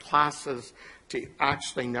counseling classes, to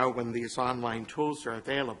actually know when these online tools are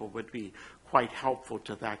available would be quite helpful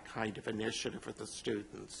to that kind of initiative for the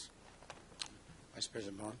students. Vice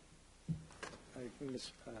President Bond.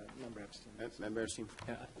 Member Epstein. Member Epstein.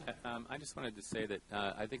 Yeah, I just wanted to say that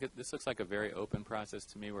I think this looks like a very open process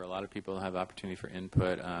to me, where a lot of people have opportunity for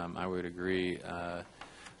input. I would agree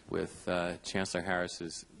with Chancellor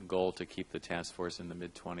Harris's goal to keep the task force in the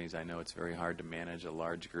mid-20s. I know it's very hard to manage a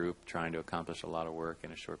large group trying to accomplish a lot of work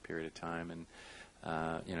in a short period of time, and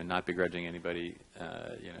not begrudging anybody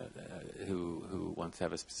who wants to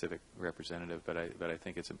have a specific representative, but I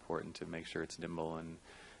think it's important to make sure it's nimble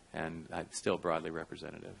and still broadly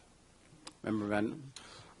representative. Member Van.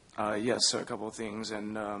 Yes, so a couple of things,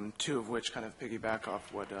 and 2 of which kind of piggyback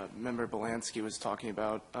off what Member Belansky was talking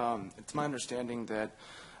about. It's my understanding that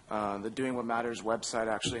the Doing What Matters website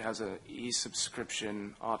actually has an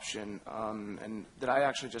e-subscription option, and that I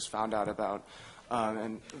actually just found out about.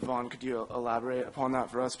 And Vaughn, could you elaborate upon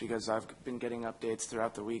that for us? Because I've been getting updates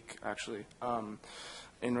throughout the week, actually,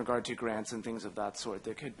 in regard to grants and things of that sort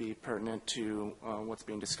that could be pertinent to what's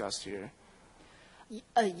being discussed here.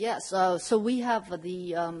 Yes. So we have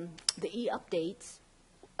the e-updates,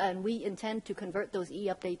 and we intend to convert those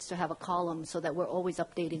e-updates to have a column so that we're always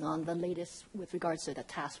updating on the latest with regards to the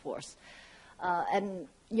task force. And,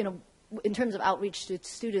 you know, in terms of outreach to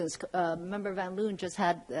students, Member Van Loon just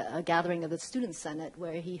had a gathering of the Student Senate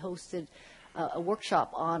where he hosted a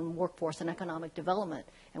workshop on workforce and economic development.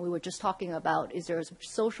 And we were just talking about, is there a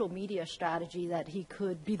social media strategy that he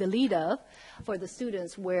could be the lead of for the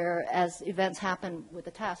students where as events happen with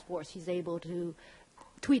the task force, he's able to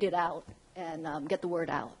tweet it out and get the word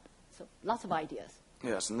out. So lots of ideas.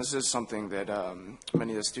 Yes, and this is something that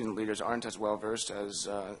many of the student leaders aren't as well versed as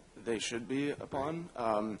they should be upon.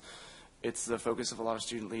 It's the focus of a lot of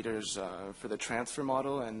student leaders for the transfer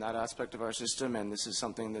model and that aspect of our system, and this is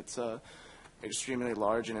something that's extremely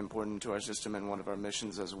large and important to our system and one of our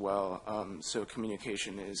missions as well. So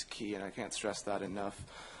communication is key, and I can't stress that enough.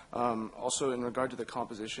 Also, in regard to the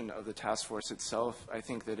composition of the task force itself, I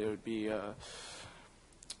think that it would be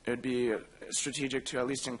strategic to at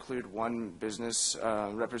least include one business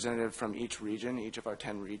representative from each region, each of our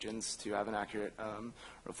 10 regions, to have an accurate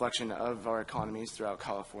reflection of our economies throughout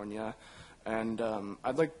California. And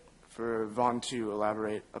I'd like for Vaughn to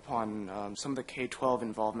elaborate upon some of the K-12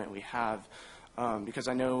 involvement we have, because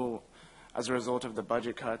I know as a result of the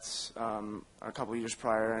budget cuts a couple of years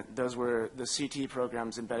prior, those were the CT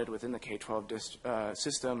programs embedded within the K-12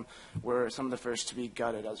 system were some of the first to be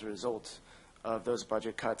gutted as a result of those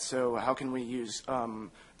budget cuts. So how can we use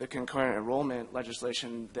the concurrent enrollment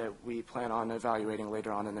legislation that we plan on evaluating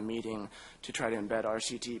later on in the meeting to try to embed our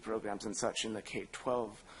CT programs and such in the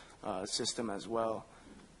K-12 system as well,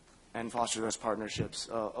 and foster those partnerships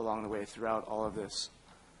along the way throughout all of this?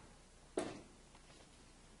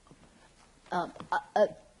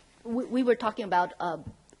 We were talking about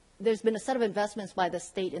there's been a set of investments by the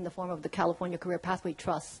state in the form of the California Career Pathway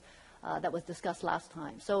Trust that was discussed last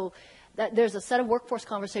time. So there's a set of workforce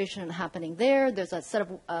conversation happening there. There's a set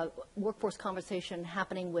of workforce conversation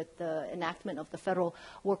happening with the enactment of the Federal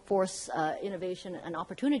Workforce Innovation and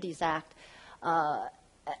Opportunities Act,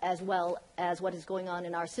 as well as what is going on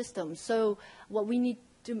in our system. So what we need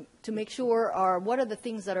to make sure are what are the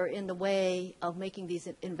things that are in the way of making these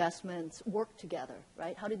investments work together,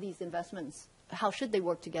 right? How should they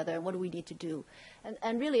work together, and what do we need to do?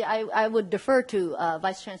 And really, I would defer to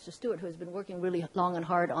Vice Chancellor Stewart, who has been working really long and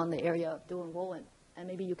hard on the area of dual enrollment, and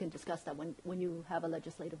maybe you can discuss that when you have a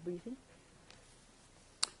legislative briefing.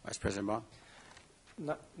 Vice President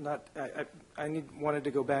Baugh? I wanted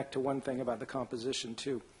to go back to one thing about the composition,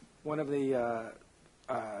 too. One of the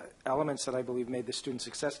elements that I believe made the Student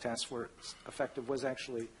Success Task Force effective was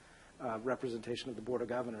actually representation of the Board of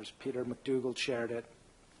Governors. Peter McDougall chaired it.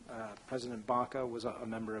 President Baca was a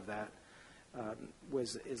member of that.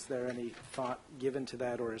 Is there any thought given to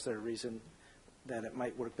that, or is there a reason that it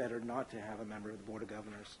might work better not to have a member of the Board of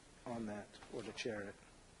Governors on that or to chair it?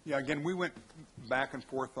 Yeah, again, we went back and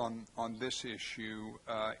forth on this issue.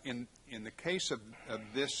 In the case of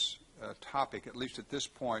this topic, at least at this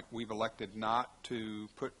point, we've elected not to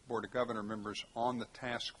put Board of Governor members on the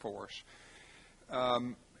task force.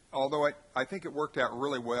 Although I think it worked out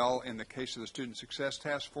really well in the case of the Student Success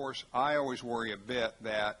Task Force, I always worry a bit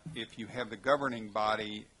that if you have the governing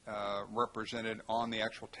body represented on the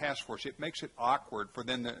actual task force, it makes it awkward for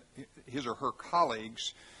then his or her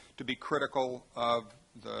colleagues to be critical of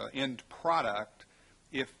the end product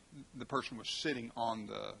if the person was sitting on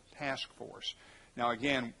the task force. Now,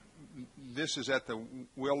 again, this is at the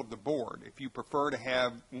will of the board. If you prefer to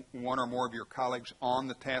have one or more of your colleagues on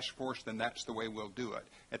the task force, then that's the way we'll do it.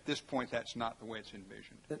 At this point, that's not the way it's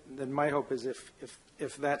envisioned. Then my hope is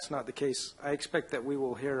if that's not the case, I expect that we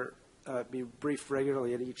will be briefed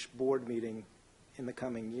regularly at each board meeting in the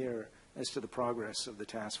coming year as to the progress of the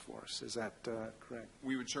task force. Is that correct?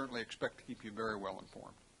 We would certainly expect to keep you very well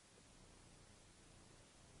informed.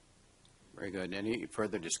 Very good. Any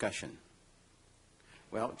further discussion?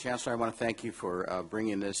 Well, Chancellor, I want to thank you for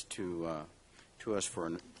bringing this to us for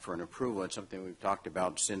an approval. It's something we've talked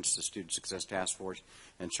about since the Student Success Task Force,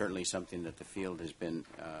 and certainly something that the field has been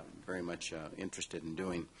very much interested in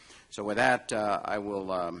doing. So with that, I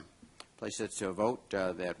will place it to a vote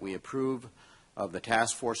that we approve of the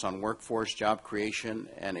Task Force on Workforce, Job Creation,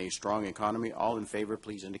 and a Strong Economy. All in favor,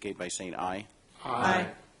 please indicate by saying aye. Aye.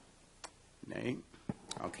 Nay.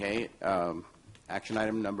 Okay. Action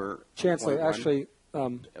item number Chancellor, 1. actually, I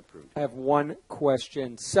have one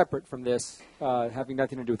question separate from this, having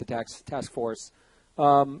nothing to do with the task force.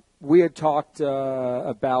 We had talked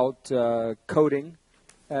about coding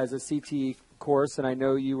as a CT course, and I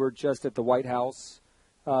know you were just at the White House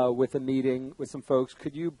with a meeting with some folks.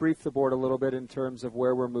 Could you brief the board a little bit in terms of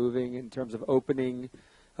where we're moving, in terms of opening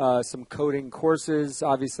some coding courses?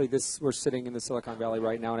 Obviously, we're sitting in the Silicon Valley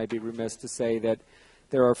right now, and I'd be remiss to say that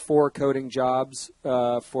there are 4 coding jobs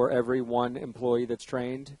for every 1 employee that's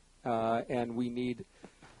trained, and we need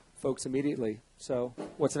folks immediately. So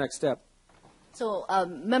what's the next step? So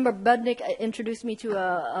Member Budnick introduced me to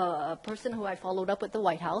a person who I followed up with the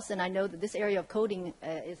White House, and I know that this area of coding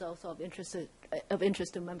is also of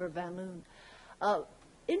interest to Member Van Loon.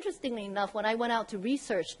 Interestingly enough, when I went out to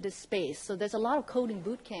research this space, so there's a lot of coding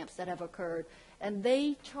boot camps that have occurred, and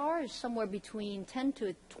they charge somewhere between $10,000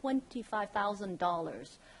 to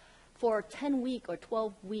 $25,000 for a 10-week or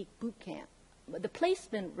 12-week boot camp. The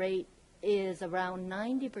placement rate is around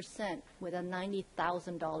 90% with a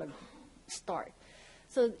 $90,000 start.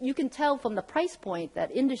 So you can tell from the price point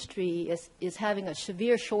that industry is having a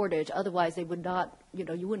severe shortage. Otherwise, they would not, you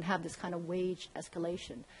wouldn't have this kind of wage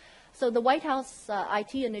escalation. So the White House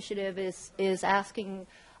IT initiative is asking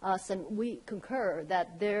us, and we concur,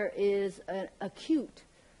 that there is an acute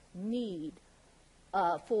need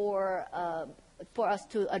for us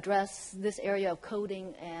to address this area of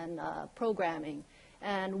coding and programming.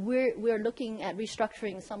 And we're looking at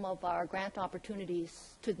restructuring some of our grant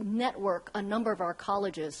opportunities to network a number of our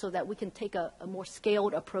colleges so that we can take a more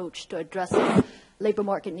scaled approach to addressing labor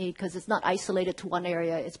market need, because it's not isolated to one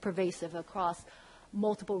area. It's pervasive across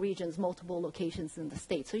multiple regions, multiple locations in the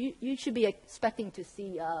state. So you should be expecting to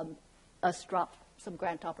see us drop some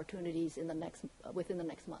grant opportunities within the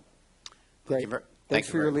next month. Great. Thanks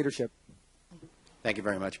for your leadership. Thank you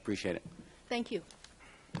very much. Appreciate it. Thank you.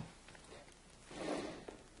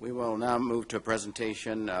 We will now move to a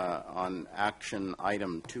presentation on action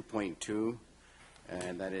item 2.2,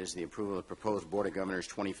 and that is the approval of the proposed Board of Governors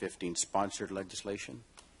 2015 sponsored legislation.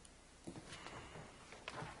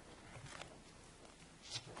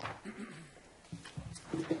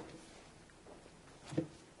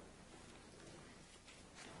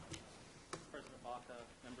 President Baca,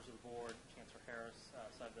 members of the board, Chancellor Harris, so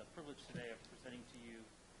I have the privilege today of presenting to you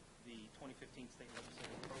the 2015 state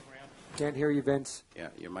legislative program. Can't hear you, Vince. Yeah,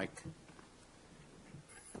 your mic.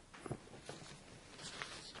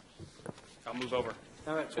 I'll move over.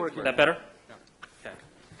 No, it's working. Is that better? No. Okay.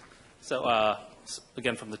 So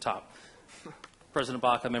again, from the top. President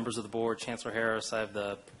Baca, members of the board, Chancellor Harris, I have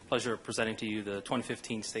the pleasure of presenting to you the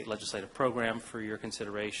 2015 state legislative program for your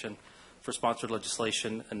consideration for sponsored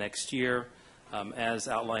legislation next year. As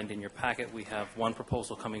outlined in your packet, we have one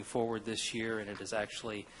proposal coming forward this year, and it is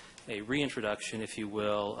actually a reintroduction, if you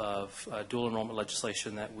will, of dual enrollment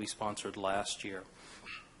legislation that we sponsored last year.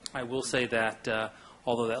 I will say that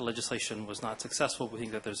although that legislation was not successful, we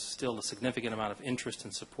think that there's still a significant amount of interest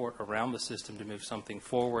and support around the system to move something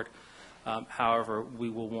forward. However,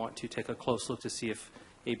 we will want to take a close look to see if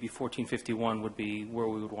AB 1451 would be where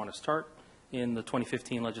we would want to start in the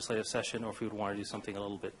 2015 legislative session, or if we would want to do something a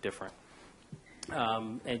little bit different.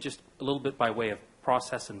 And just a little bit by way of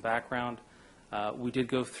process and background, we did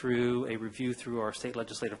go through a review through our state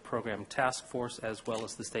legislative program task force as well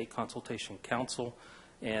as the State Consultation Council,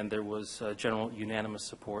 and there was general unanimous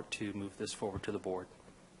support to move this forward to the board.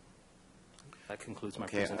 That concludes my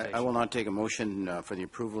presentation. I will now take a motion for the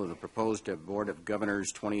approval of the proposed Board of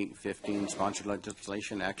Governors 2015 sponsored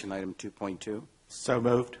legislation, action item 2.2. So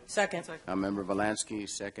moved. Second. Member Volansky,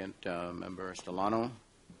 second. Member Estolano.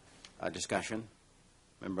 Discussion.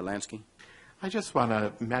 Member Lansky. I just want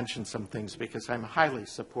to mention some things because I'm highly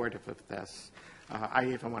supportive of this. I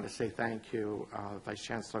even want to say thank you, Vice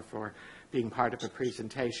Chancellor, for being part of a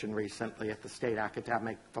presentation recently at the State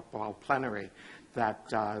Academic Football Plenary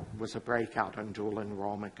that was a breakout on dual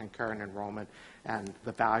enrollment, concurrent enrollment, and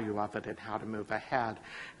the value of it and how to move ahead.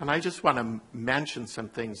 And I just want to mention some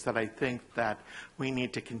things that I think that we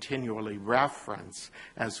need to continually reference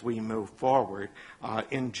as we move forward.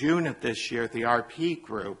 In June of this year, the RP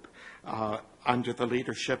group, under the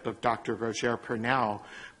leadership of Dr. Roger Purnell,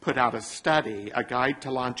 put out a study, a guide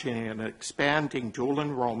to launching and expanding dual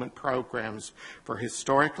enrollment programs for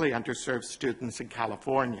historically underserved students in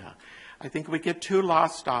California. I think we get too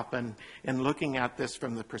lost often in looking at this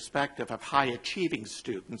from the perspective of high-achieving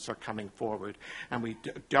students are coming forward, and we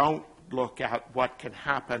don't look at what can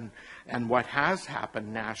happen and what has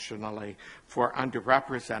happened nationally for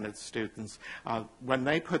underrepresented students. When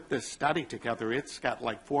they put this study together, it's got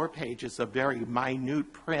like 4 pages of very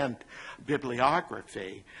minute print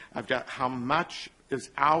bibliography of how much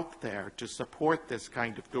is out there to support this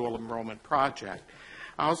kind of dual enrollment project.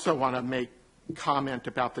 I also want to make comment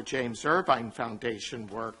about the James Irvine Foundation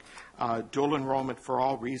work, dual enrollment for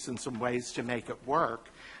all reasons and ways to make it work.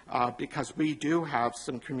 because we do have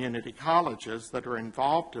some community colleges that are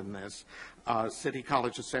involved in this. City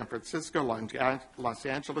College of San Francisco, Los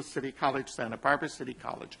Angeles City College, Santa Barbara City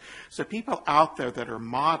College. So people out there that are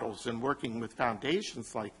models and working with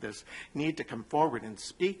foundations like this need to come forward and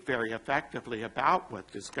speak very effectively about what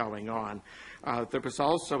is going on. There was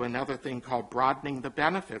also another thing called broadening the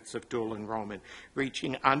benefits of dual enrollment,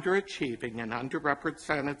 reaching underachieving and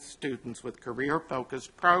underrepresented students with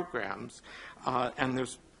career-focused programs, and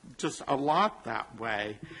there's just a lot that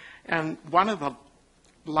way. And one of the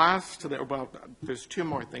there's two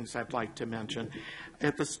more things I'd like to mention.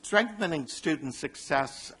 At the Strengthening Student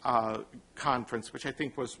Success Conference, which I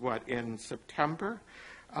think was, in September,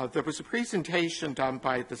 there was a presentation done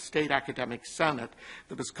by the State Academic Senate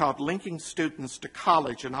that was called Linking Students to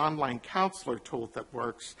College, an online counselor tool that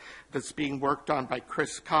works, that's being worked on by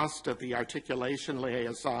Chris Costa, the articulation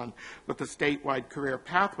liaison with the statewide Career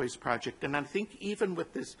Pathways Project. And I think even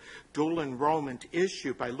with this dual enrollment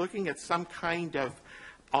issue, by looking at some kind of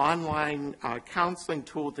online counseling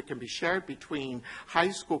tool that can be shared between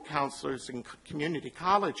high school counselors and community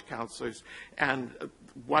college counselors, and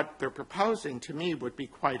what they're proposing to me would be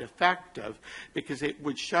quite effective, because it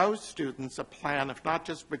would show students a plan of not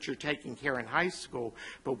just what you're taking here in high school,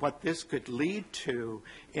 but what this could lead to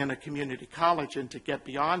in a community college, and to get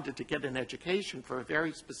beyond it, to get an education for a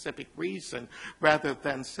very specific reason, rather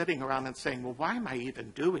than sitting around and saying, well, why am I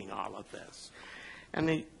even doing all of this? And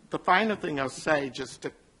the final thing I'll say, just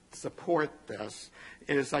to support this,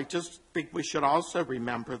 is I just think we should also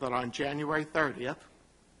remember that on January 30th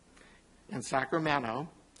in Sacramento,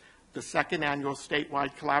 the second annual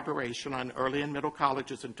statewide collaboration on early and middle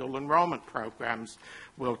colleges and dual enrollment programs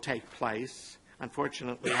will take place.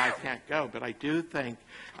 Unfortunately, I can't go, but I do think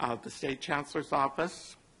the State Chancellor's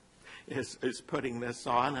office is putting this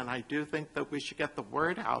on, and I do think that we should get the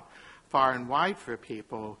word out far and wide for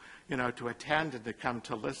people, to attend and to come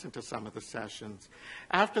to listen to some of the sessions.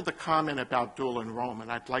 After the comment about dual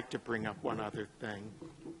enrollment, I'd like to bring up one other thing.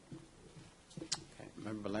 Okay.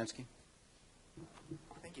 Member Belansky?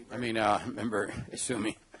 Thank you. Member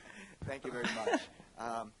Isumi. Thank you very much.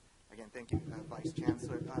 Again, thank you, Vice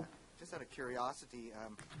Chancellor. Just out of curiosity,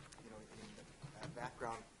 in the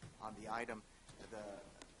background on the item,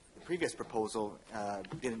 the previous proposal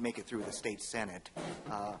didn't make it through the State Senate.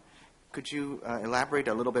 Could you elaborate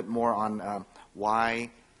a little bit more on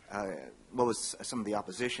why, what was some of the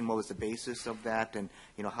opposition, what was the basis of that, and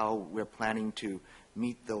how we're planning to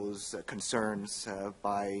meet those concerns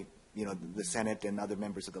by the Senate and other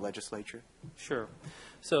members of the legislature? Sure.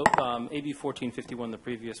 So AB 1451, the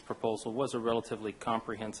previous proposal, was a relatively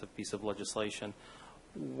comprehensive piece of legislation.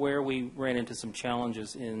 Where we ran into some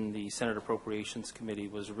challenges in the Senate Appropriations Committee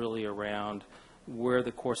was really around where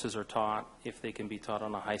the courses are taught, if they can be taught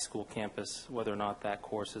on a high school campus, whether or not that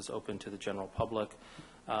course is open to the general public,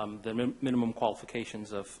 the minimum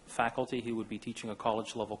qualifications of faculty who would be teaching a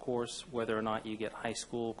college-level course, whether or not you get high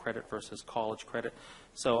school credit versus college credit.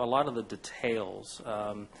 So a lot of the details,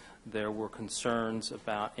 there were concerns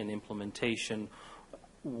about in implementation.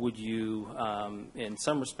 Would you, in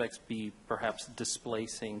some respects, be perhaps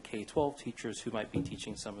displacing K-12 teachers who might be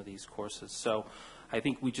teaching some of these courses? So I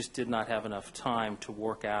think we just did not have enough time to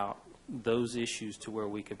work out those issues to where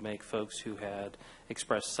we could make folks who had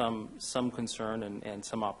expressed some concern and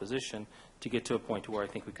some opposition to get to a point to where I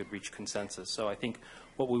think we could reach consensus. So I think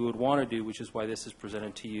what we would want to do, which is why this is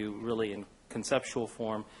presented to you really in conceptual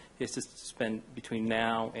form, is to spend between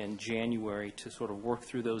now and January to sort of work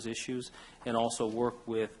through those issues and also work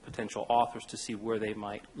with potential authors to see where they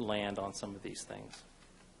might land on some of these things.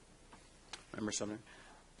 Member Sumner?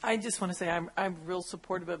 I just want to say I'm real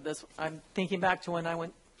supportive of this. I'm thinking back to when I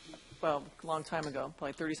went, well, a long time ago,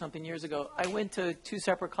 probably 30-something years ago. I went to two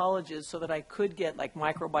separate colleges so that I could get like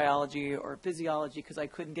microbiology or physiology because I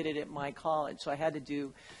couldn't get it at my college. So I had to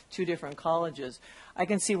do two different colleges. I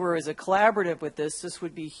can see where as a collaborative with this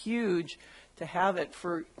would be huge to have it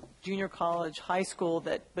for junior college, high school,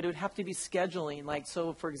 but it would have to be scheduling. Like,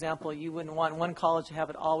 so for example, you wouldn't want one college to have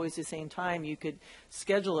it always the same time. You could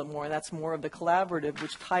schedule it more. That's more of the collaborative,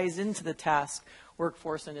 which ties into the task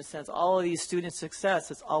workforce in a sense. All of these student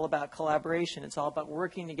success, it's all about collaboration. It's all about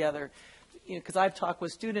working together. Because I've talked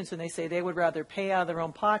with students and they say they would rather pay out of their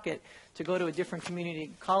own pocket to go to a different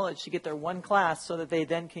community college to get their one class so that they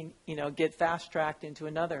then can, get fast-tracked into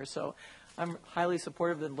another. So I'm highly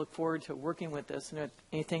supportive and look forward to working with this and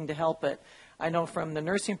anything to help it. I know from the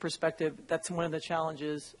nursing perspective, that's one of the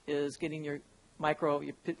challenges is getting your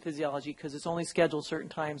physiology because it's only scheduled certain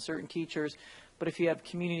times, certain teachers. But if you have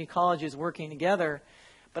community colleges working together,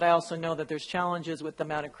 But I also know that there's challenges with the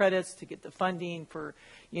amount of credits to get the funding for,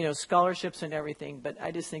 scholarships and everything. But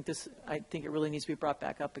I just think I think it really needs to be brought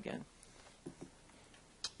back up again.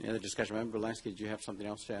 Any other discussion? Member Lansky, did you have something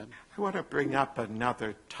else to add? I want to bring up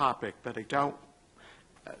another topic, but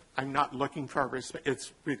I'm not looking for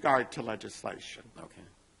it's regard to legislation. Okay.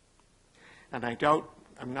 And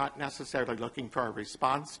I'm not necessarily looking for a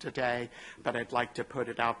response today, but I'd like to put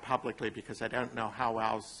it out publicly because I don't know how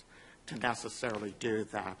else to necessarily do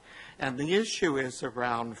that. And the issue is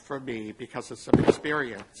around, for me, because of some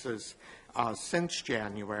experiences since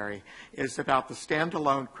January, is about the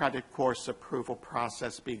standalone credit course approval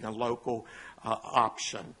process being a local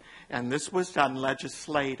option. And this was done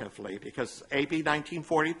legislatively because AB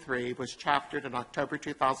 1943 was chaptered in October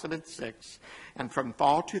 2006, and from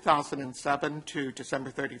fall 2007 to December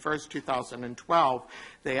 31st, 2012,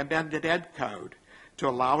 they amended Ed Code to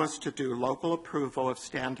allow us to do local approval of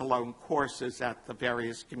standalone courses at the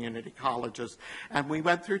various community colleges. And we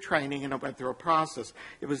went through training and it went through a process.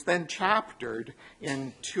 It was then chaptered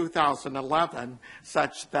in 2011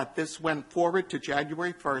 such that this went forward to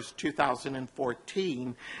January 1st,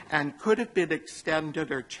 2014 and could have been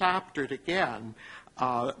extended or chaptered again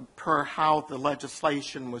per how the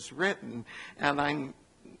legislation was written. And I'm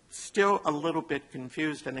still a little bit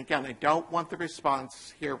confused, and again, I don't want the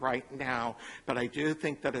response here right now, but I do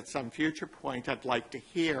think that at some future point I'd like to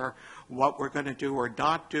hear what we're going to do or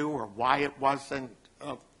not do, or why it wasn't,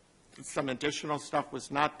 some additional stuff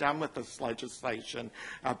was not done with this legislation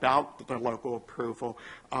about the local approval,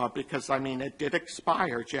 because, I mean, it did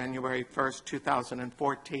expire January 1st,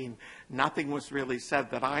 2014. Nothing was really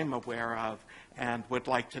said that I'm aware of, and would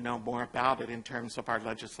like to know more about it in terms of our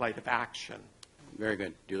legislative action. Very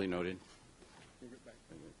good. Duly noted.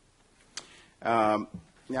 Now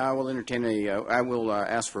I will entertain I will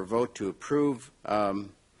ask for a vote to approve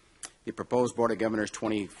the proposed Board of Governors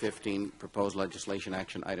 2015 proposed legislation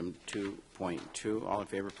action item 2.2. All in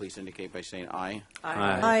favor, please indicate by saying aye.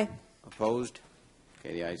 Aye. Aye. Opposed?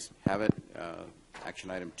 Okay, the ayes have it.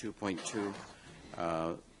 Action item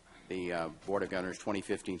 2.2, the Board of Governors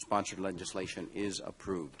 2015 sponsored legislation is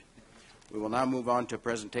approved. We will now move on to a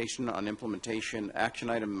presentation on implementation. Action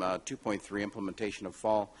item 2.3, implementation of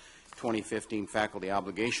fall 2015 faculty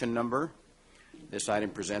obligation number. This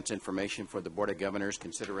item presents information for the Board of Governors'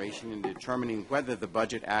 consideration in determining whether the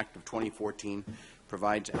Budget Act of 2014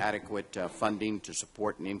 provides adequate funding to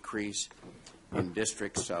support an increase in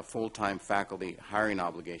district's full-time faculty hiring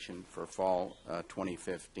obligation for fall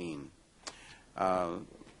 2015.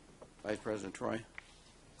 Vice President Troy?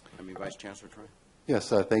 Vice Chancellor Troy? Yes,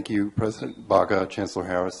 thank you, President Baca, Chancellor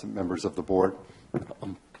Harris, and members of the board.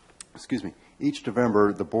 Excuse me. Each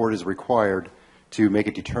November, the board is required to make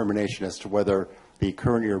a determination as to whether the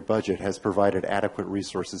current year budget has provided adequate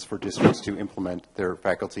resources for districts to implement their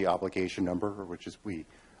faculty obligation number, or which is we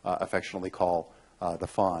affectionately call the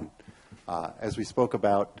FON. As we spoke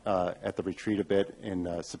about at the retreat a bit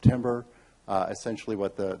in September, essentially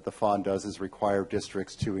what the FON does is require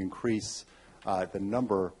districts to increase the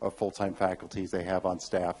number of full-time faculties they have on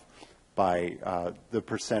staff by the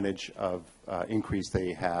percentage of increase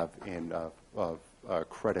they have in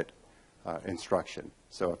credit instruction.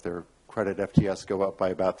 So if their credit FTS go up by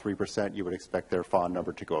about 3%, you would expect their FON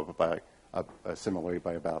number to go up by similarly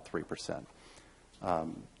by about 3%.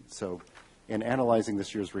 So in analyzing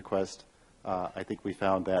this year's request, I think we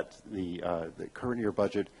found that the current year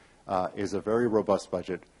budget is a very robust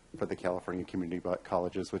budget for the California community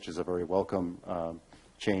colleges, which is a very welcome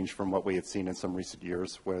change from what we had seen in some recent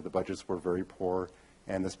years where the budgets were very poor,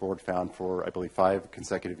 and this board found for, I believe, 5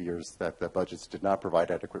 consecutive years that the budgets did not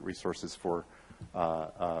provide adequate resources for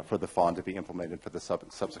the FON to be implemented for the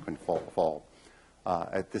subsequent fall.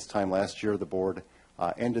 At this time last year, the board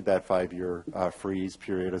ended that 5-year freeze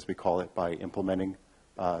period, as we call it, by implementing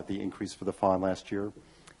the increase for the FON last year.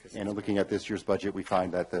 And in looking at this year's budget, we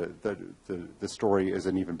find that the story is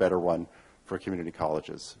an even better one for community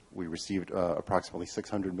colleges. We received approximately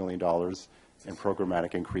 $600 million in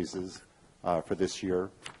programmatic increases for this year.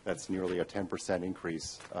 That's nearly a 10%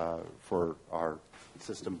 increase for our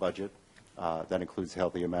system budget. That includes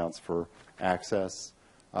healthy amounts for access.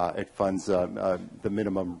 It funds the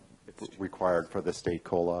minimum required for the state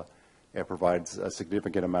COLA. It provides a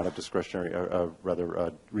significant amount of discretionary,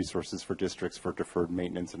 resources for districts for deferred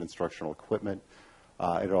maintenance and instructional equipment.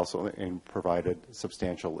 It also provided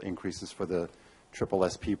substantial increases for the Triple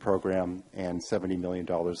SP program and $70 million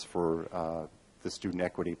for the student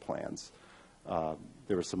equity plans.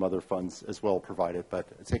 There were some other funds as well provided,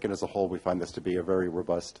 but taken as a whole, we find this to be a very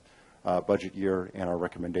robust budget year, and our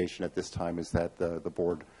recommendation at this time is that the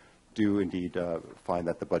board do indeed find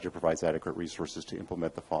that the budget provides adequate resources to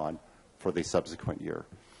implement the FON for the subsequent year.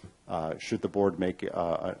 Should the board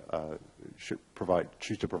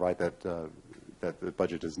choose to provide that the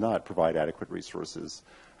budget does not provide adequate resources,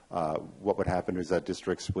 what would happen is that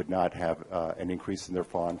districts would not have an increase in their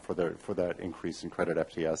FON for that increase in credit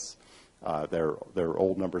FTS. Their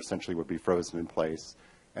old number essentially would be frozen in place,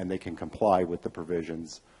 and they can comply with the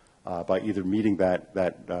provisions by either meeting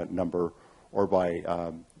that number or by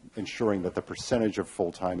ensuring that the percentage of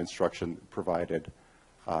full-time instruction provided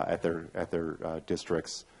at their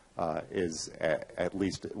districts is at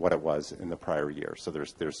least what it was in the prior year. So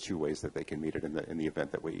there's two ways that they can meet it in the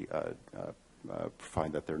event that we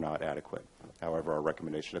find that they're not adequate. However, our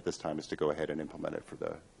recommendation at this time is to go ahead and implement it for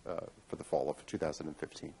the fall of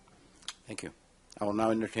 2015. Thank you. I will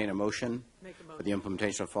now entertain a motion for the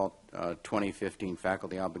implementation of fall 2015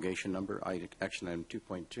 faculty obligation number, action item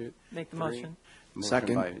 2.2. Make the motion.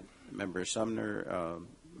 Motion by Member Sumner,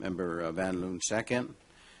 Member Van Loon second.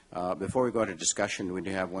 Before we go to discussion, we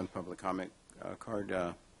do have one public comment card.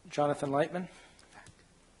 Jonathan Lightman.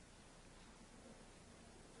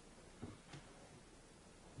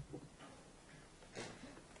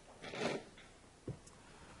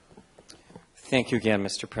 Thank you again,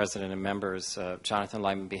 Mr. President and members. Jonathan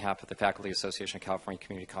Lyman on behalf of the Faculty Association of California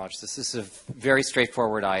Community College. This is a very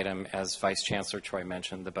straightforward item. As Vice Chancellor Choi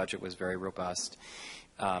mentioned, the budget was very robust,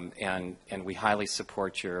 and we highly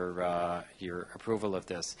support your approval of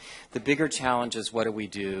this. The bigger challenge is what do we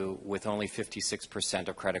do with only 56%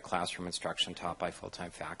 of credit classroom instruction taught by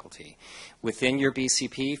full-time faculty? Within your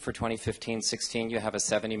BCP for 2015-16, you have a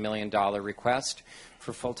 $70 million request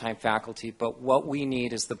for full-time faculty, but what we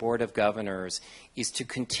need as the Board of Governors is to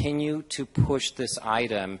continue to push this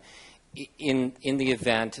item in the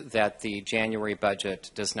event that the January budget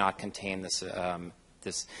does not contain this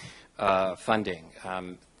funding.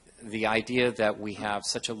 The idea that we have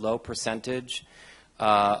such a low percentage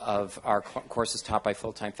of our courses taught by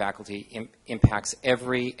full-time faculty impacts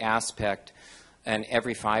every aspect and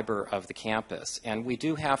every fiber of the campus. And we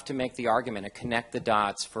do have to make the argument and connect the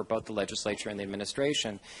dots for both the legislature and the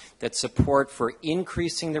administration that support for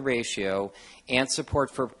increasing the ratio and support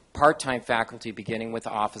for part-time faculty beginning with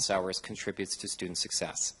office hours contributes to student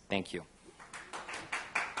success. Thank you.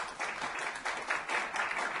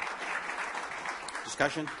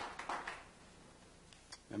 Discussion?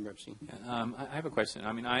 Member Epstein. I have a question.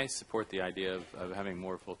 I mean, I support the idea of having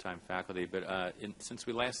more full-time faculty, but since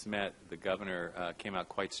we last met, the governor came out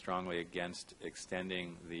quite strongly against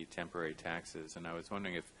extending the temporary taxes, and I was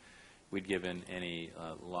wondering if we'd given any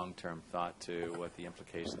long-term thought to what the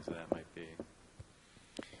implications of that might be.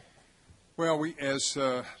 Well, as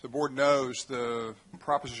the board knows, the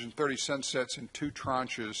Proposition 30 sunsets in two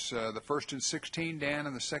tranches, the first in 16, Dan,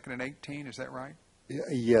 and the second in 18. Is that right?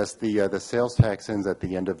 Yes, the sales tax ends at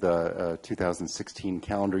the end of the 2016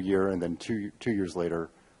 calendar year, and then two years later,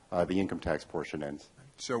 the income tax portion ends.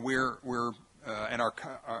 So we're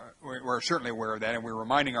certainly aware of that, and we're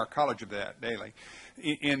reminding our college of that daily.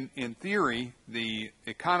 In theory, the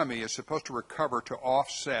economy is supposed to recover to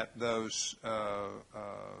offset those the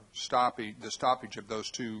stoppage of those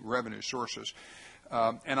two revenue sources,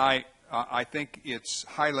 and I think it's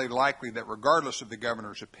highly likely that regardless of the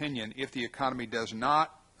governor's opinion, if the economy does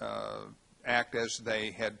not act as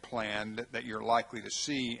they had planned, that you're likely to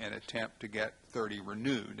see an attempt to get 30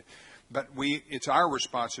 renewed. But it's our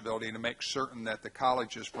responsibility to make certain that the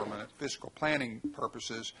colleges, from fiscal planning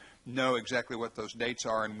purposes, know exactly what those dates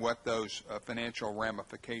are and what those financial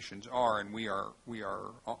ramifications are, and we are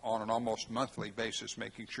on an almost monthly basis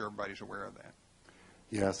making sure everybody's aware of that.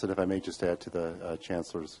 Yes, and if I may just add to the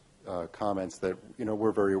Chancellor's comments that,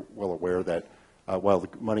 we're very well aware that while the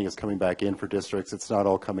money is coming back in for districts, it's not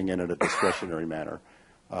all coming in a discretionary manner.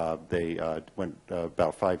 They went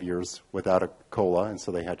about 5 years without a COLA, and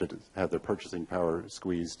so they had to have their purchasing power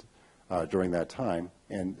squeezed during that time.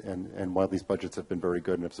 And while these budgets have been very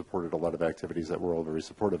good and have supported a lot of activities that we're all very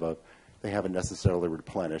supportive of, they haven't necessarily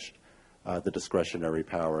replenished the discretionary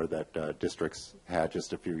power that districts had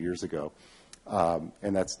just a few years ago.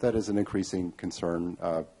 And that is an increasing concern,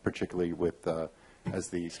 particularly with as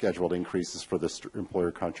the scheduled increases for the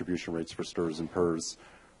employer contribution rates for STRS and PERS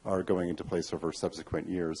are going into place over subsequent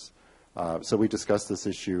years. So we discussed this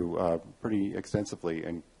issue pretty extensively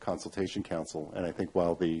in Consultation Council, and I think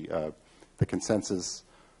while the consensus,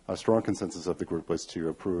 a strong consensus of the group was to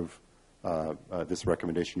approve this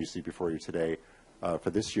recommendation you see before you today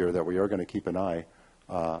for this year, that we are going to keep an eye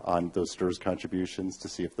on those STRS contributions to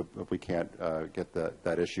see if we can't get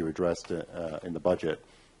that issue addressed in the budget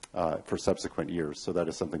for subsequent years. So that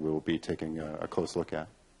is something we will be taking a close look at.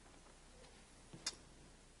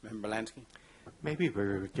 Member Belansky? Maybe we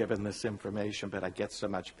were given this information, but I get so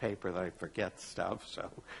much paper that I forget stuff, so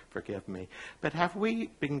forgive me. But have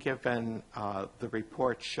we been given the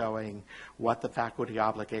report showing what the faculty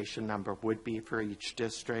obligation number would be for each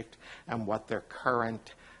district and what their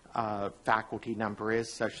current faculty number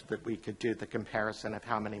is, such that we could do the comparison of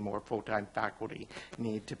how many more full-time faculty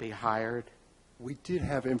need to be hired? We did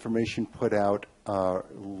have information put out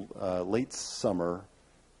late summer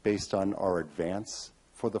based on our advance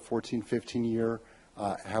for the 14-15 year.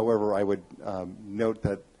 However, I would note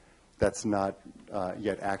that that's not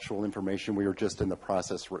yet actual information. We are just in the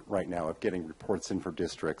process right now of getting reports in for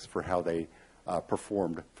districts for how they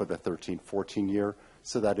performed for the 13-14 year.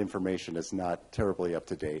 So that information is not terribly up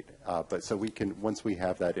to date. But so we can, once we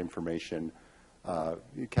have that information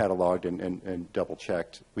cataloged and double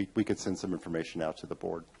checked, we could send some information out to the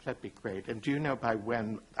board. That'd be great. And do you know by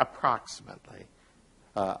when approximately?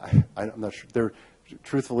 I'm not sure.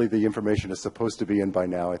 Truthfully, the information is supposed to be in by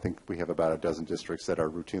now. I think we have about a dozen districts that are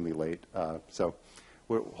routinely late. So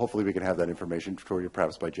hopefully we can have that information for you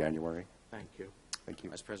perhaps by January. Thank you. Thank you.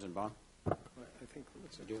 Vice President Bond? I think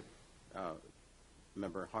that's I do.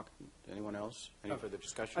 Member Hawkins, anyone else? Any further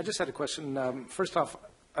discussion? I just had a question. First off,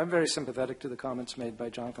 I'm very sympathetic to the comments made by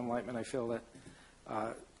Jonathan Lightman. I feel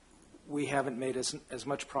that we haven't made as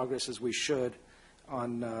much progress as we should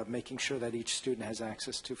on making sure that each student has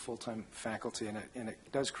access to full-time faculty, and it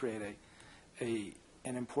does create an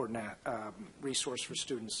important resource for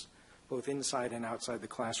students, both inside and outside the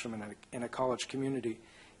classroom in a college community.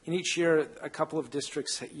 In each year, a couple of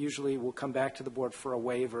districts usually will come back to the board for a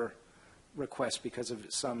waiver request because of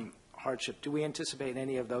some hardship. Do we anticipate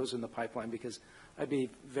any of those in the pipeline? Because I'd be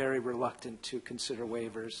very reluctant to consider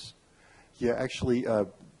waivers. Yeah, actually,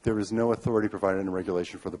 there is no authority provided in the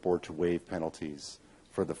regulation for the board to waive penalties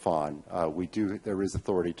for the FON. There is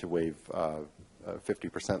authority to waive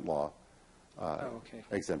 50% law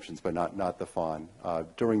exemptions, but not the FON.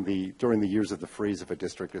 During the years of the freeze, if a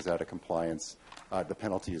district is out of compliance, the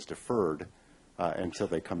penalty is deferred until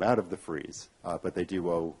they come out of the freeze. But they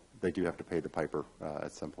do have to pay the piper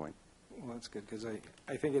at some point. Well, that's good, because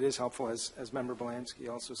I think it is helpful, as Member Belansky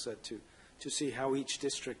also said, to see how each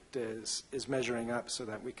district is measuring up so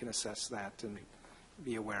that we can assess that and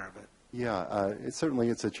be aware of it. Yeah,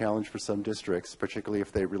 it's a challenge for some districts, particularly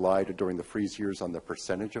if they relied during the freeze years on the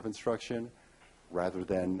percentage of instruction rather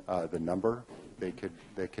than the number. They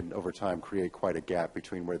can over time create quite a gap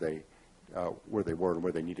between where they were and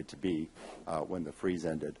where they needed to be when the freeze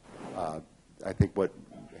ended. I think what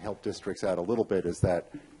helped districts out a little bit is that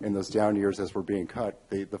in those down years, as we're being cut,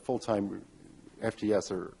 the full-time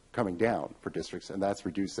FTS are coming down for districts, and that's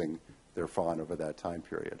reducing their FON over that time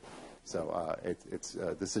period. So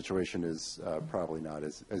the situation is probably not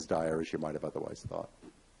as dire as you might have otherwise thought.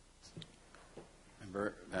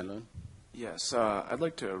 Member Van Loon? Yes, I'd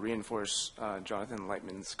like to reinforce Jonathan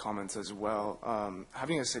Lightman's comments as well.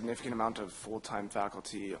 Having a significant amount of full-time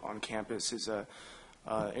faculty on campus is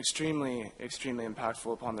extremely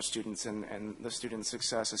impactful upon the students and the students'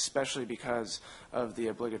 success, especially because of the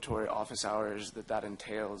obligatory office hours that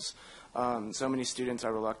entails. So many students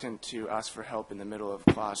are reluctant to ask for help in the middle of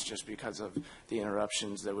class just because of the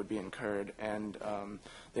interruptions that would be incurred, and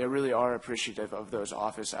they really are appreciative of those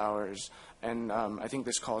office hours. And I think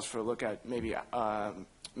this calls for a look at maybe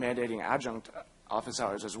mandating adjunct office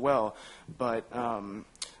hours as well, but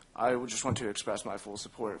I would just want to express my full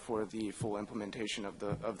support for the full implementation of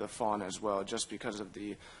the FON as well, just because of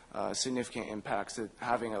the significant impacts that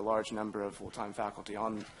having a large number of full-time faculty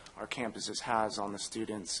on our campuses has on the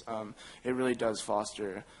students. It really does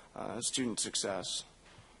foster student success.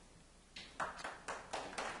 Is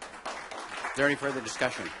there any further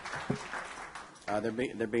discussion?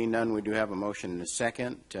 There being none, we do have a motion and a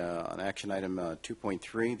second on action item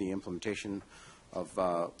 2.3, the implementation of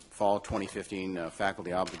fall 2015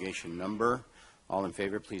 faculty obligation number. All in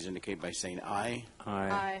favor, please indicate by saying aye.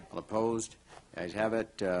 Aye. All opposed? The ayes have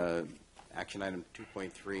it. Action item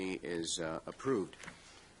 2.3 is approved.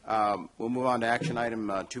 We'll move on to action item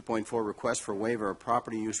 2.4, request for waiver of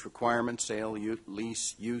property use requirements, sale,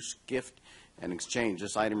 lease, use, gift, and exchange.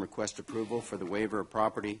 This item requests approval for the waiver of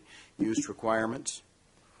property use requirements,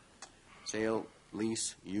 sale,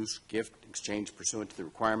 lease, use, gift, exchange pursuant to the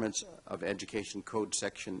requirements of Education Code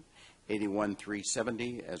Section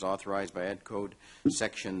 81370 as authorized by Ed Code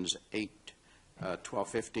Sections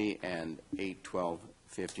 81250 and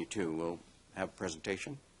 81252. We'll have a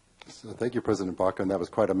presentation. So thank you, President Baca, and that was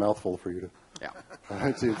quite a mouthful for you to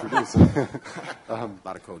introduce. A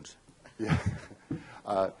lot of codes. Yeah.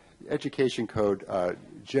 Education Code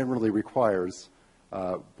generally requires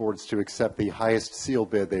boards to accept the highest seal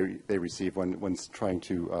bid they receive when trying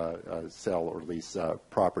to sell or lease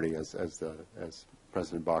property, as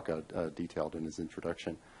President Baca detailed in his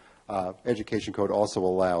introduction. Education code also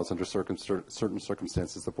allows, under certain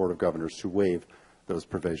circumstances, the Board of Governors to waive those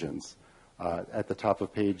provisions. At the top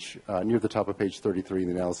of page, near the top of page 33 in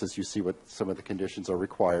the analysis, you see what some of the conditions are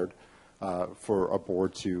required for a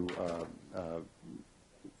board to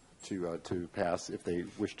pass if they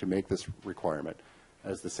wish to make this requirement,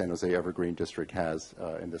 as the San Jose Evergreen District has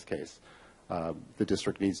in this case. The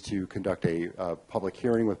district needs to conduct a public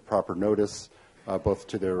hearing with proper notice, both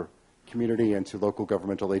to their community and to local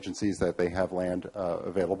governmental agencies that they have land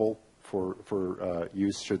available for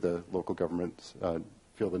use should the local government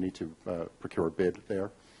feel the need to procure a bid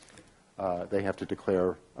there. They have to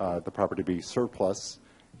declare the property to be surplus,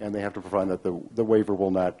 and they have to provide that the waiver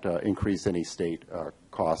will not increase any state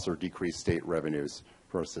costs or decrease state revenues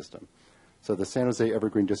for our system. So the San Jose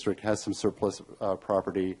Evergreen District has some surplus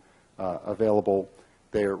property available.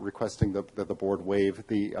 They are requesting that the board waive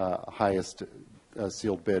the highest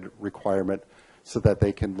sealed bid requirement so that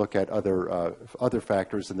they can look at other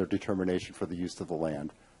factors in their determination for the use of the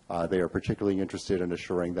land. They are particularly interested in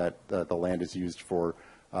assuring that the land is used for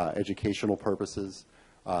educational purposes.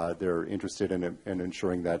 They're interested in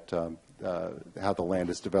ensuring that how the land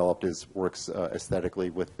is developed works aesthetically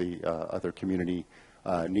with the other community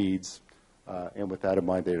needs. And with that in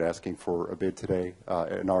mind, they're asking for a bid today.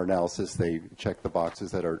 In our analysis, they check the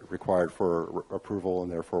boxes that are required for approval,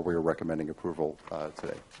 and therefore we are recommending approval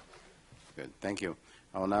today. Good. Thank you.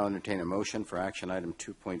 I will now entertain a motion for action item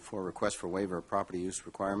 2.4, request for waiver of property use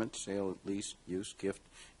requirements, sale, lease, use, gift,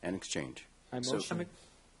 and exchange. I motion.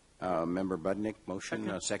 Member Budnick,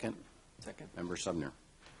 motion. Second. Second. Member Sumner.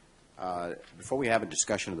 Before we have a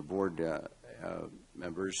discussion of the board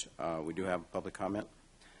members, we do have public comment.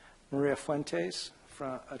 Maria Fuentes,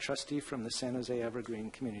 a trustee from the San Jose Evergreen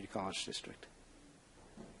Community College District.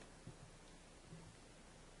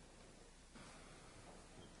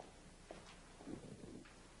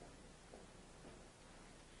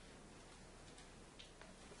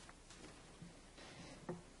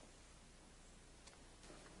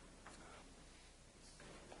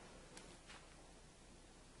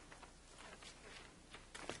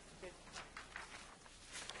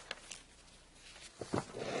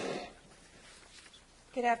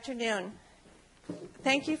 Good afternoon.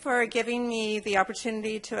 Thank you for giving me the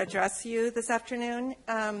opportunity to address you this afternoon.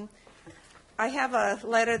 I have a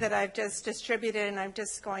letter that I've just distributed, and I'm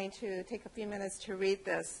just going to take a few minutes to read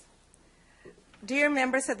this. Dear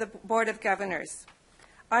members of the Board of Governors,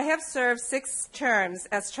 I have served 6 terms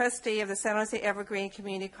as trustee of the San Jose Evergreen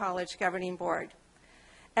Community College Governing Board.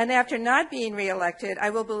 And after not being reelected,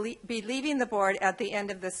 I will be leaving the board at the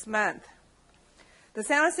end of this month. The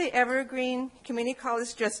San Jose Evergreen Community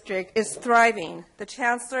College District is thriving. The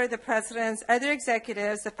Chancellor, the Presidents, other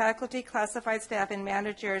executives, the faculty, classified staff, and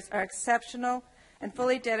managers are exceptional and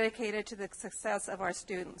fully dedicated to the success of our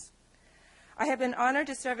students. I have been honored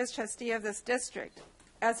to serve as trustee of this district.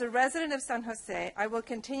 As a resident of San Jose, I will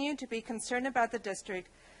continue to be concerned about the district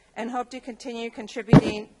and hope to continue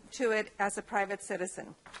contributing to it as a private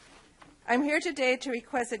citizen. I'm here today to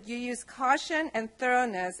request that you use caution and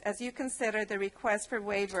thoroughness as you consider the request for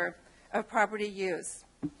waiver of property use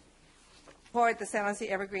for the San Jose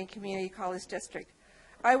Evergreen Community College District.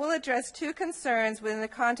 I will address 2 concerns within the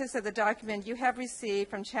context of the document you have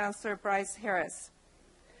received from Chancellor Bryce Harris.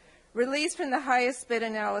 Release from the highest bid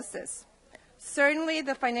analysis. Certainly,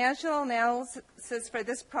 the financial analysis for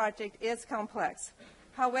this project is complex.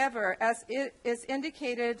 However, as it is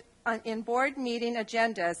indicated in board meeting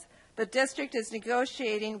agendas, the district is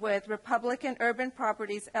negotiating with Republican Urban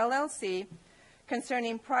Properties, LLC,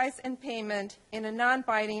 concerning price and payment in a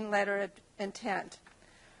non-binding letter of intent.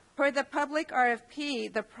 Per the public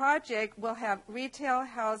RFP, the project will have retail,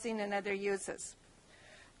 housing, and other uses.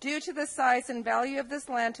 Due to the size and value of this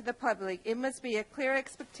land to the public, it must be a clear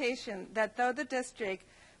expectation that though the district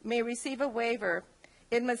may receive a waiver,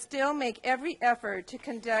 it must still make every effort to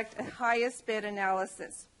conduct a highest bid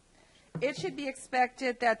analysis. It should be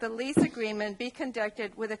expected that the lease agreement be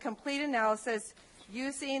conducted with a complete analysis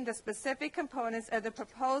using the specific components of the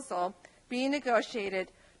proposal being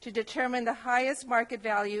negotiated to determine the highest market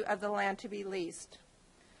value of the land to be leased.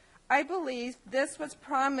 I believe this was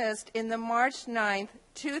promised in the March 9,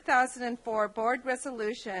 2004 board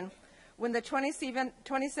resolution when the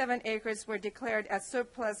 27 acres were declared as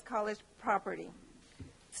surplus college property,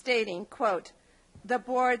 stating, quote, "The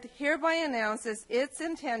board hereby announces its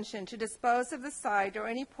intention to dispose of the site or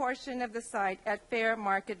any portion of the site at fair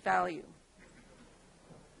market value."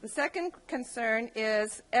 The second concern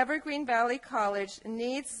is Evergreen Valley College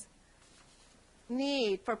need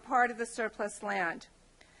for part of the surplus land.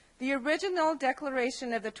 The original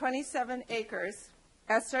declaration of the 27 acres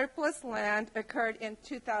as surplus land occurred in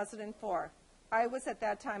 2004. I was at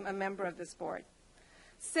that time a member of this board.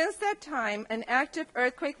 Since that time, an active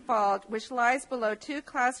earthquake fault which lies below 2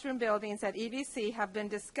 classroom buildings at EVC have been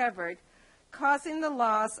discovered, causing the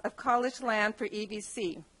loss of college land for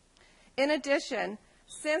EVC. In addition,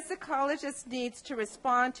 since the college's needs to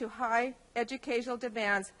respond to high educational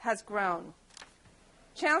demands has grown.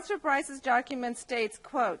 Chancellor Bryce's document states,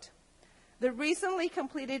 quote, "The recently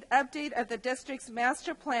completed update of the district's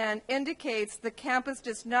master plan indicates the campus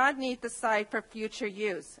does not need the site for future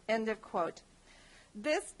use," end of quote.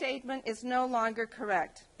 This statement is no longer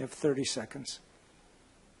correct. You have 30 seconds.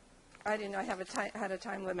 I didn't know I had a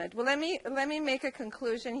time limit. Well, let me make a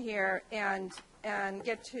conclusion here and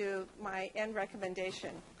get to my end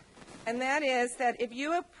recommendation. And that is that if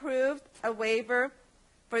you approve a waiver,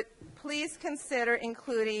 please consider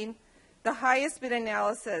including the highest bid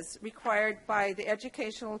analysis required by the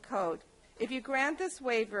educational code. If you grant this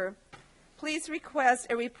waiver, please request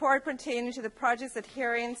a report pertaining to the project's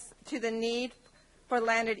adherence to the need for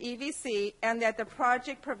land at EVC and that the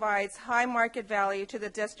project provides high market value to the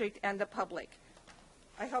district and the public.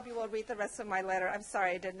 I hope you will read the rest of my letter. I'm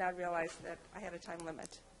sorry, I did not realize that I had a time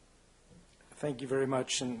limit. Thank you very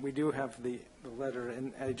much. And we do have the letter.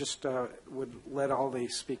 And I just would let all the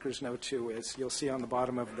speakers know, too, as you'll see on the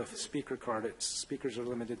bottom of the speaker card, speakers are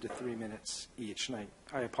limited to 3 minutes each. And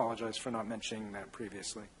I apologize for not mentioning that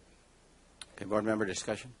previously. Okay, board member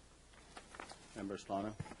discussion. Member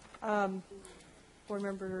Solano. Board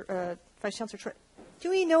Member, Vice Chancellor Troy,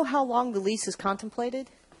 do we know how long the lease is contemplated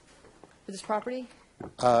for this property?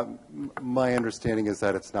 My understanding is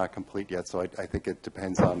that it's not complete yet, so I think it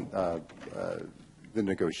depends on the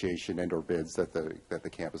negotiation and or bids that the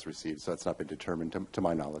campus receives. So that's not been determined to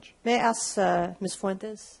my knowledge. May I ask Ms.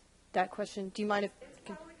 Fuentes that question? Do you mind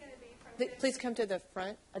if please come to the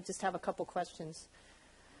front? I just have a couple questions.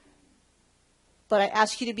 But I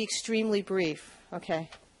ask you to be extremely brief. Okay,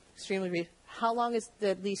 extremely brief. How long is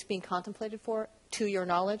the lease being contemplated for, to your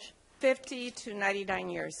knowledge? 50 to 99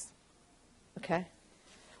 years. Okay.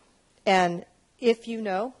 And if you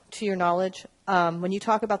know, to your knowledge, when you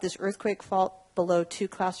talk about this earthquake fault below 2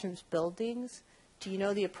 classrooms buildings, do you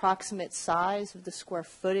know the approximate size of the square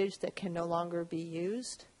footage that can no longer be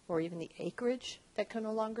used, or even the acreage that can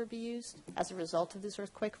no longer be used as a result of this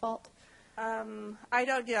earthquake fault? I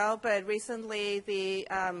don't know, but recently the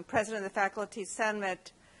president of the Faculty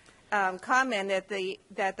Senate commented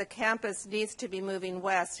that the campus needs to be moving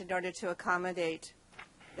west in order to accommodate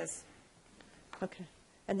this. Okay.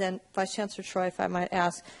 And then, Vice Chancellor Troy, if I might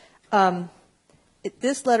ask,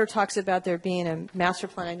 this letter talks about there being a master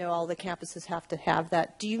plan. I know all the campuses have to have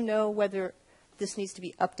that. Do you know whether this needs to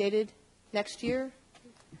be updated next year?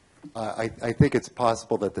 I think it's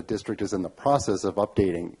possible that the district is in the process of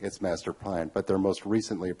updating its master plan, but their most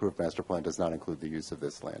recently approved master plan does not include the use of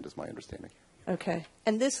this land, is my understanding. Okay.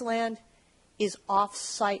 And this land is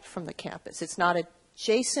off-site from the campus. It's not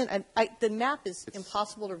adjacent. The map is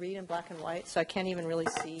impossible to read in black and white, so I can't even really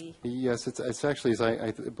see. Yes, it's actually,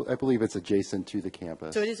 I believe it's adjacent to the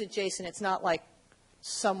campus. So it is adjacent. It's not like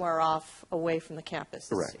somewhere off away from the campus.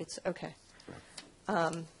 Correct. It's okay.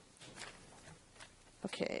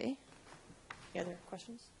 Okay. Any other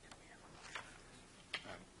questions?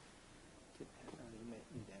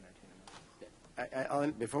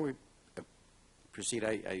 Before we proceed,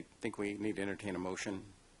 I think we need to entertain a motion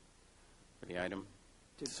for the item.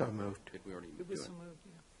 So moved. Did we already do it? It was so moved,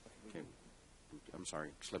 yeah. Okay. I'm sorry,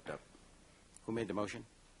 slipped up. Who made the motion?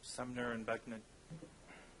 Sumner and Buckner.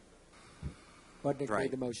 Budnick Right.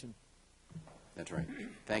 made the motion. That's right.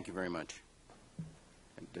 Thank you very much.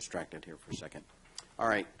 I'm distracted here for a second. All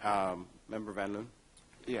right, Member Van Loon.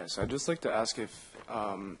 Yes, I'd just like to ask if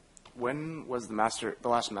when was the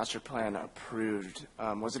last master plan approved?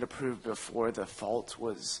 Was it approved before the fault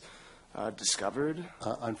was discovered?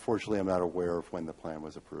 Unfortunately, I'm not aware of when the plan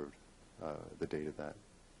was approved, the date of that.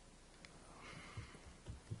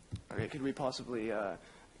 Okay, could we possibly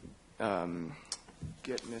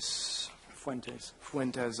get Ms.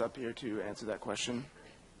 Fuentes up here to answer that question?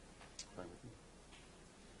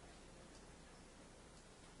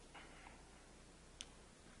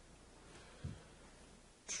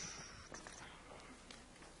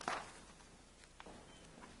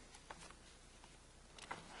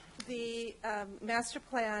 The master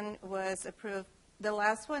plan was approved. The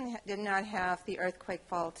last one did not have the earthquake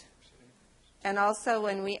fault. And also,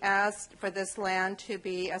 when we asked for this land to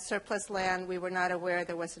be a surplus land, we were not aware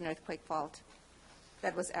there was an earthquake fault.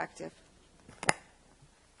 that was active.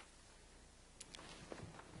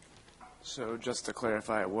 So just to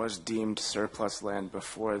clarify, it was deemed surplus land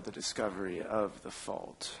before the discovery of the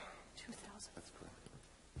fault. 2000. That's correct.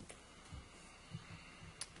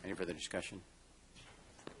 Any further discussion?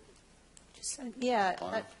 I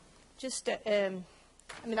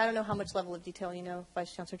mean, I don't know how much level of detail you know,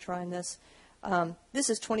 Vice Chancellor Troy, on this. This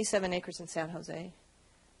is 27 acres in San Jose,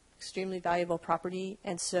 extremely valuable property,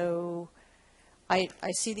 and so I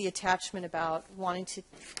see the attachment about wanting to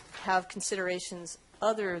have considerations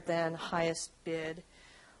other than highest bid,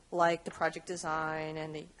 like the project design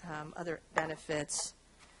and the other benefits.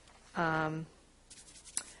 But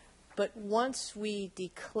once we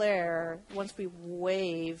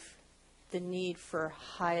waive the need for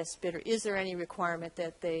highest bidder, is there any requirement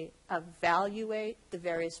that they evaluate the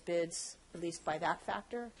various bids, at least by that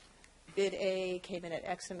factor? Bid A came in at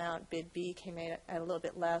X amount, bid B came in at a little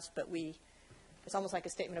bit less, but it's almost like a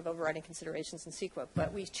statement of overriding considerations in CEQA,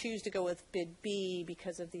 but we choose to go with bid B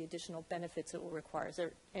because of the additional benefits it will require. Is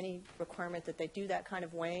there any requirement that they do that kind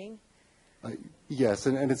of weighing? Yes,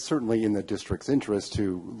 and it's certainly in the district's interest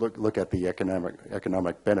to look at the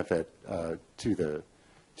economic benefit to the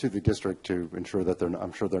district to ensure that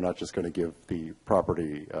I'm sure they're not just going to give the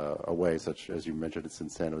property away, such as you mentioned, it's in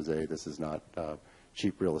San Jose. This is not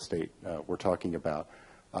cheap real estate we're talking about.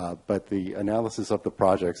 But the analysis of the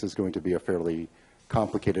projects is going to be a fairly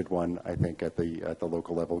complicated one, I think, at the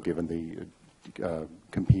local level, given the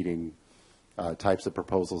competing types of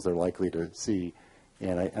proposals they're likely to see.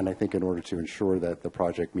 And I think in order to ensure that the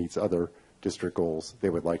project meets other district goals, they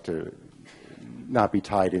would like to not be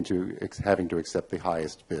tied into having to accept the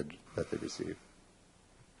highest bid that they receive.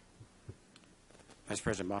 Vice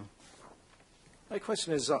President Baum. My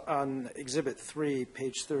question is on Exhibit 3,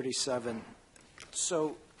 page 37.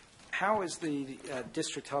 So how is the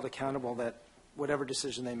district held accountable that whatever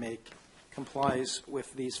decision they make complies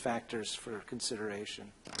with these factors for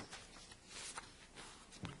consideration?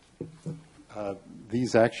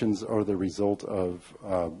 These actions are the result of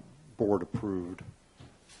board-approved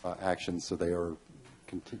actions, so they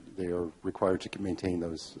are required to maintain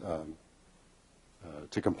those,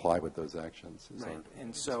 to comply with those actions. Right,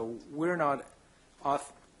 and so we're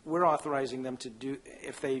authorizing them to do,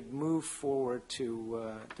 if they move forward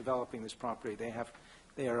to developing this property,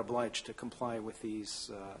 they are obliged to comply with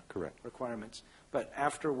these correct requirements. But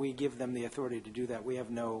after we give them the authority to do that, we have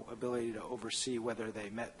no ability to oversee whether they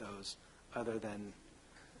met those other than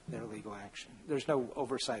their legal action. There's no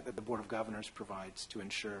oversight that the Board of Governors provides to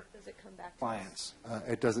ensure compliance.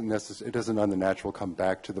 It doesn't on the natural come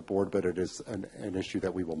back to the board, but it is an issue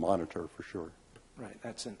that we will monitor for sure. Right,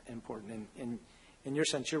 that's important. In your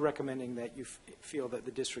sense, you're recommending that you feel that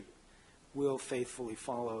the district will faithfully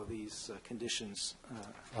follow these conditions.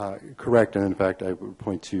 Correct, and in fact, I would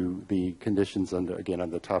point to the conditions on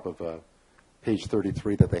the top of page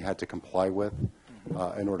 33 that they had to comply with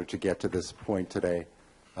in order to get to this point today.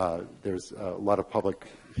 There's a lot of public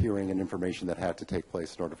hearing and information that had to take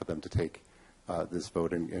place in order for them to take this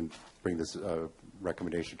vote and bring this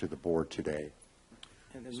recommendation to the board today.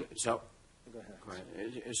 So, go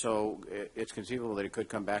ahead. So it's conceivable that it could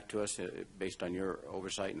come back to us based on your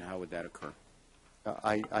oversight, and how would that occur?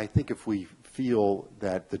 I think if we feel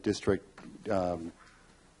that the district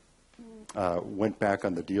went back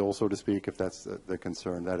on the deal, so to speak, if that's the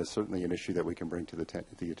concern, that is certainly an issue that we can bring to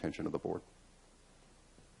the attention of the board.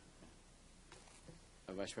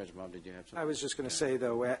 Vice President Baum, did you have something? I was just going to say,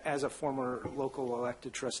 though, as a former local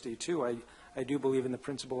elected trustee, too, I do believe in the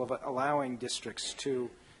principle of allowing districts to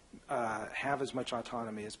have as much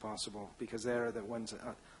autonomy as possible, because they're the ones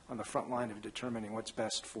on the front line of determining what's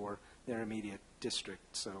best for their immediate district.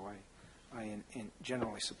 So I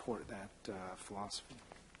generally support that philosophy.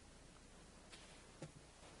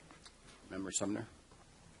 Member Sumner?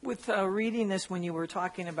 With reading this, when you were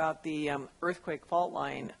talking about the earthquake fault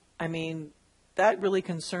line, I mean, that really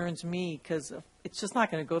concerns me, because it's just not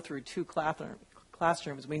going to go through two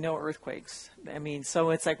classrooms. We know earthquakes. I mean,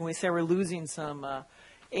 so it's like when we say we're losing some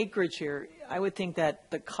acreage here, I would think that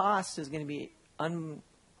the cost is going to be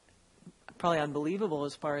probably unbelievable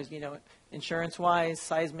as far as, insurance-wise,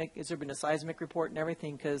 seismic. Has there been a seismic report and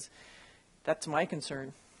everything? Because that's my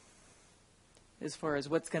concern as far as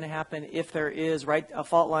what's going to happen if there is a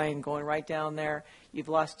fault line going right down there. You've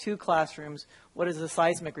lost two classrooms. What is the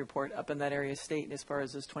seismic report up in that area of state as far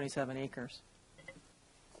as this 27 acres?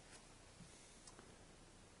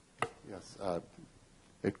 Yes,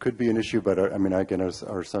 it could be an issue, but I mean, again,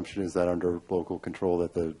 our assumption is that under local control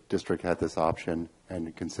that the district had this option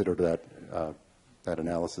and considered that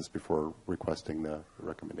analysis before requesting the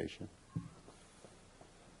recommendation.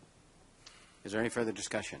 Is there any further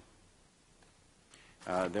discussion?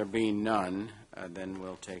 There being none, then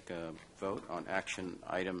we'll take a vote on action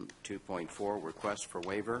item 2.4, request for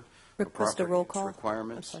waiver Request a of roll property call. use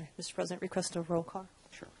requirements. I'm sorry, Mr. President, request a roll call.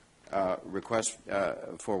 Sure. Request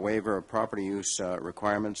for waiver of property use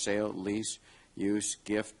requirements, sale, lease, use,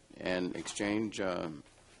 gift, and exchange.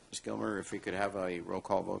 Ms. Gilmer, if we could have a roll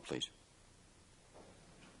call vote, please.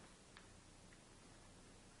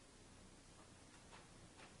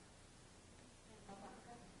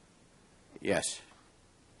 Yes.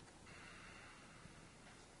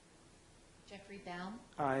 Jeffrey Baum,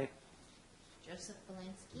 Aye. Joseph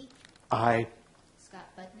Belansky, Aye. Scott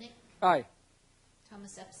Budnick, Aye.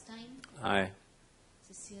 Thomas Epstein, Aye.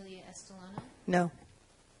 Cecilia Estolano, No.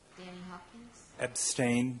 Danny Hawkins,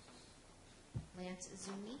 Abstain. Lance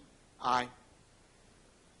Izumi, Aye.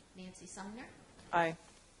 Nancy Sumner, Aye.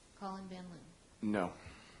 Colin Van Loon. No.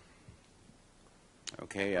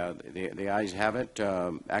 Okay, the ayes have it.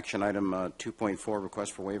 Action item 2.4,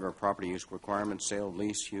 request for waiver of property use requirements, sale,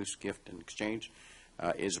 lease, use, gift, and exchange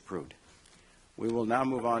is approved. We will now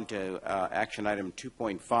move on to action item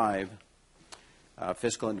 2.5,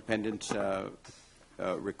 fiscal independence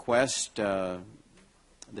request.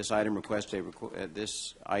 This item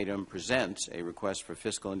presents a request for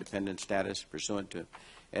fiscal independence status pursuant to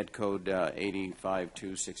Ed Code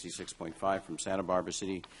 85266.5 from Santa Barbara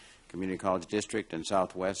City Community College District and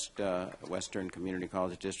Southwest Western Community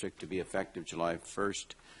College District to be effective July 1st,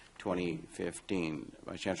 2015.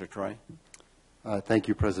 Vice Chancellor Troy. Thank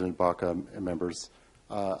you, President Baca and members.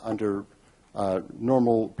 Under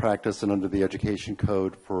normal practice and under the education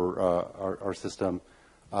code for our system,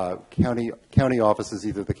 county offices,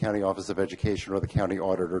 either the County Office of Education or the county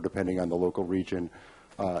auditor, depending on the local region,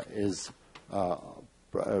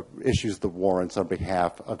 issues the warrants on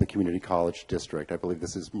behalf of the community college district. I believe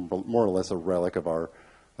this is more or less a relic of our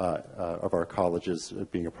colleges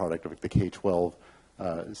being a product of the K-12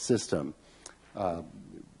 system.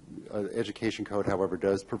 Education code, however,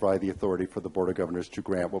 does provide the authority for the Board of Governors to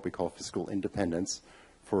grant what we call fiscal independence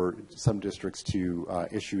for some districts to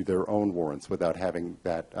issue their own warrants without having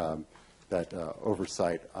that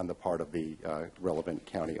oversight on the part of the relevant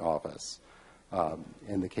county office.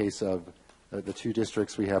 In the case of the two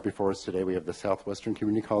districts we have before us today, we have the Southwestern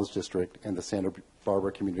Community College District and the Santa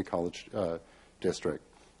Barbara Community College District.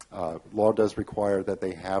 Law does require that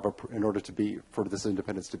they have, in order for this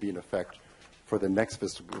independence to be in effect for the next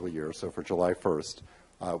fiscal year, so for July 1st,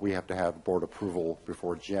 we have to have board approval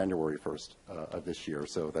before January 1st of this year.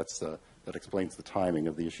 So that explains the timing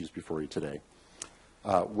of the issues before you today.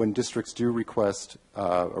 When districts do request,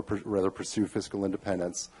 or rather pursue fiscal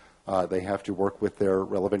independence, they have to work with their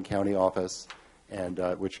relevant county office, and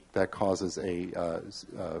that causes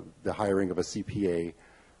the hiring of a CPA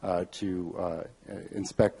to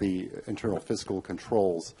inspect the internal fiscal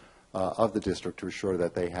controls of the district to ensure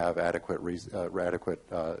that they have adequate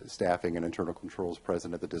staffing and internal controls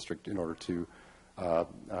present at the district in order to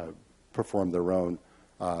perform their own,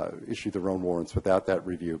 issue their own warrants without that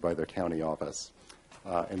review by their county office.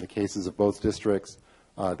 In the cases of both districts,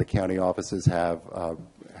 the county offices have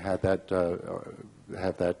had that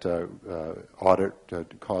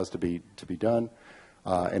audit caused to be done,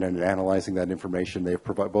 and in analyzing that information,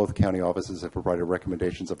 both county offices have provided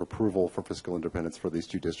recommendations of approval for fiscal independence for these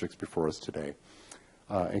two districts before us today.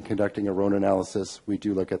 In conducting a RON analysis, we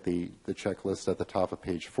do look at the checklist at the top of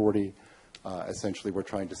page 40. Essentially, we're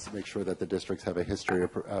trying to make sure that the districts have a history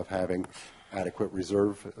of having adequate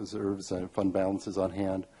reserves and fund balances on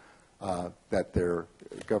hand, that their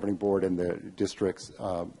governing board and the district's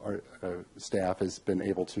staff has been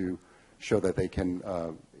able to show that they can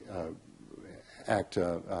act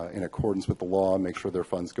in accordance with the law and make sure their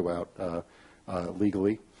funds go out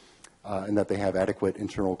legally, and that they have adequate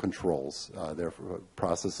internal controls. There are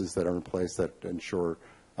processes that are in place that ensure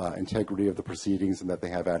integrity of the proceedings and that they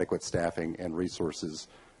have adequate staffing and resources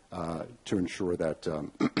to ensure that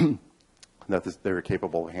that they're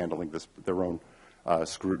capable of handling their own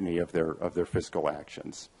scrutiny of their fiscal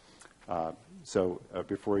actions. So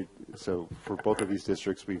for both of these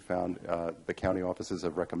districts, we found the county offices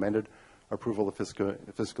have recommended approval of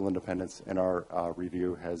fiscal independence, and our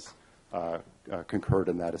review has concurred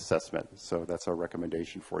in that assessment. So that's our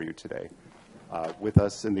recommendation for you today. With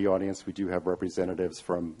us in the audience, we do have representatives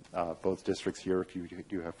from both districts here. If you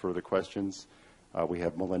do have further questions, we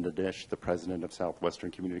have Melinda Dish, the president of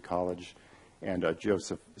Southwestern Community College, and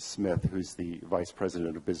Joseph Smith, who's the vice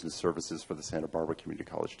president of business services for the Santa Barbara Community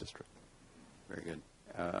College District. Very good.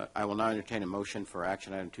 I will now entertain a motion for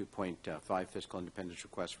action item 2.5, fiscal independence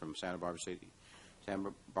request from Santa Barbara City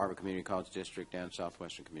Santa Barbara Community College District and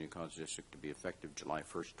Southwestern Community College District to be effective July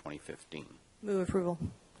 1st, 2015. Move approval.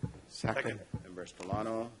 Second. Member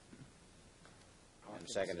Estolano. And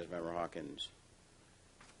second is Member Hawkins.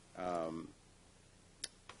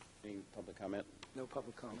 Any public comment? No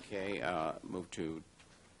public comment. Okay, move to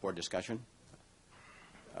board discussion.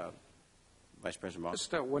 Vice President Moss.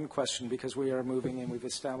 Just one question, because we are moving and we've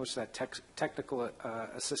established that technical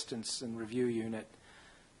assistance and review unit.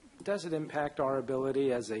 Does it impact our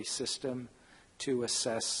ability as a system to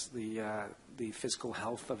assess the physical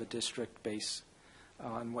health of a district based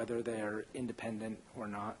on whether they're independent or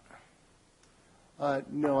not?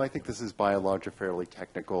 No, I think this is by and large a fairly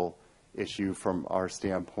technical issue from our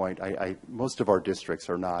standpoint. Most of our districts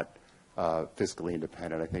are not fiscally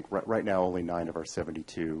independent. I think right now only 9 of our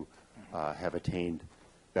 72 have attained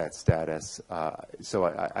that status. So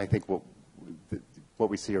I think what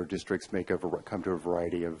we see our districts come to a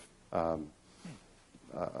variety of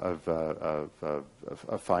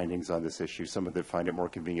findings on this issue. Some of them find it more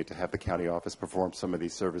convenient to have the county office perform some of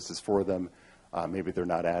these services for them. Maybe they're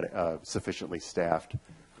not sufficiently staffed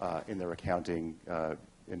in their accounting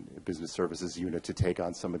and business services unit to take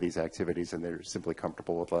on some of these activities, and they're simply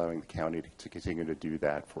comfortable with allowing the county to continue to do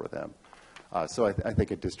that for them. So I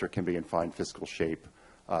think a district can be in fine fiscal shape,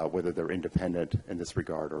 whether they're independent in this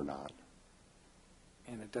regard or not.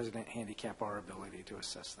 And it doesn't handicap our ability to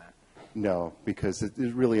assess that? No, because it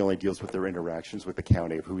really only deals with their interactions with the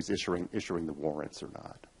county of who's issuing the warrants or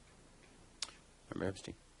not. Member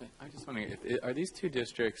Epstein. I'm just wondering, are these two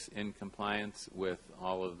districts in compliance with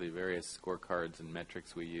all of the various scorecards and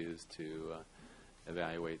metrics we use to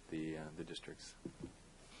evaluate the districts?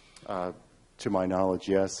 To my knowledge,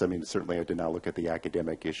 yes. I mean, certainly I did not look at the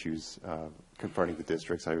academic issues confronting the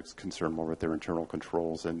districts. I was concerned more with their internal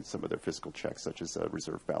controls and some of their fiscal checks, such as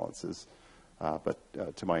reserve balances. But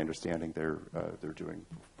to my understanding, they're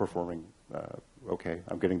performing okay.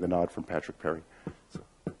 I'm getting the nod from Patrick Perry. So.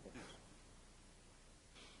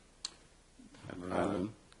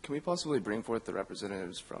 Can we possibly bring forth the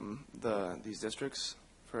representatives from these districts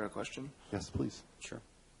for a question? Yes, please. Sure.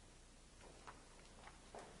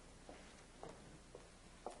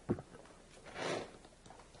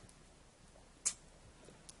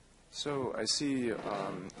 So I see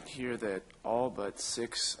here that all but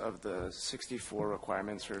 6 of the 64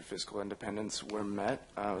 requirements for fiscal independence were met.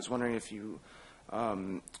 I was wondering if you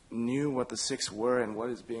knew what the 6 were and what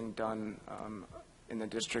is being done in the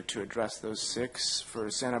district to address those 6 for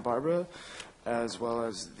Santa Barbara, as well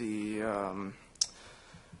as the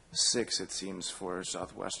 6, it seems, for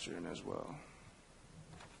Southwestern as well.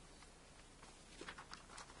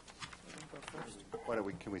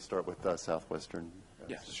 Can we start with Southwestern?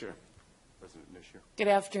 Yes, sure. President Nishier. Good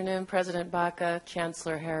afternoon, President Baca,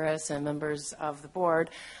 Chancellor Harris, and members of the board.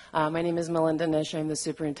 My name is Melinda Nish. I'm the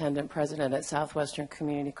Superintendent President at Southwestern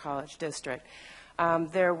Community College District.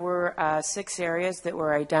 There were 6 areas that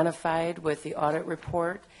were identified with the audit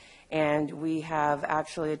report, and we have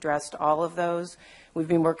actually addressed all of those. We've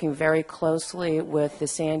been working very closely with the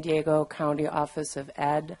San Diego County Office of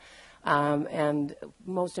Ed, and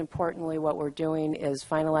most importantly, what we're doing is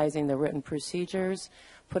finalizing the written procedures,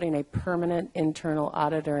 putting a permanent internal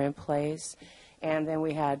auditor in place, and then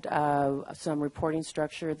we had some reporting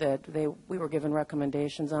structure that we were given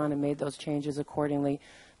recommendations on and made those changes accordingly.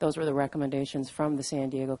 Those were the recommendations from the San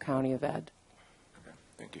Diego County of Ed. Okay,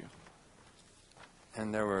 thank you.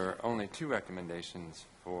 And there were only 2 recommendations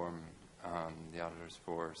for the auditors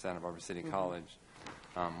for Santa Barbara City College.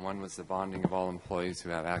 One was the bonding of all employees who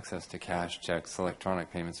have access to cash, checks,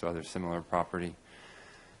 electronic payments, or other similar property.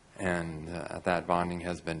 And that bonding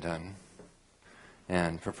has been done.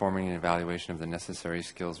 And performing an evaluation of the necessary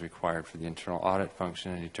skills required for the internal audit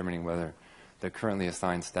function and determining whether the currently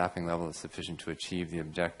assigned staffing level is sufficient to achieve the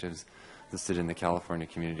objectives listed in the California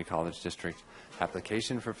Community College District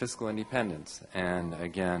application for fiscal independence. And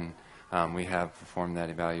again, we have performed that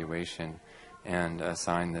evaluation and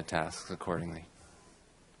assigned the tasks accordingly.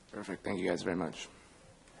 Perfect. Thank you guys very much.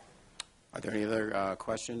 Are there any other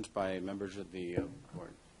questions by members of the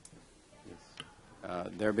board? Yes.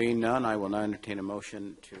 There being none, I will now entertain a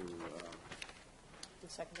motion to.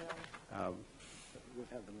 We've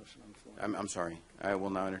had the motion on the floor. I'm sorry. I will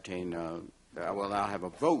now entertain. I will now have a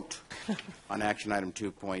vote on action item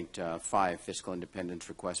 2.5, fiscal independence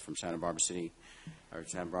request from Santa Barbara City, or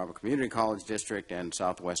Santa Barbara Community College District and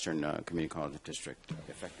Southwestern Community College District,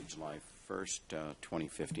 effective July 1st,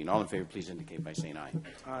 2015. All in favor, please indicate by saying aye.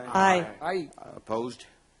 Aye. Aye. Opposed?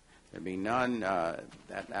 There being none, that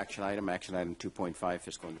action item 2.5,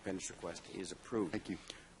 fiscal independence request, is approved. Thank you.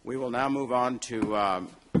 We will now move on to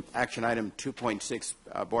action item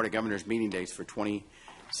 2.6, Board of Governors meeting dates for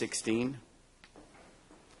 2016.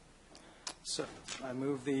 So I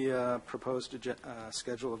move the proposed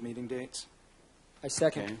schedule of meeting dates. I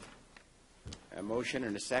second. Okay. A motion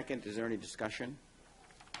and a second. Is there any discussion?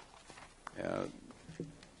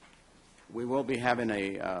 We will be having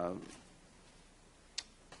a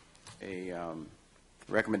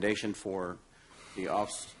recommendation for the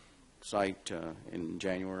off-site in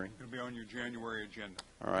January. It'll be on your January agenda.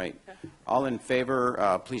 All right. All in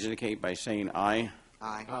favor, please indicate by saying aye.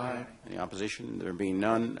 Aye. Aye. Any opposition? There being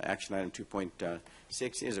none, action item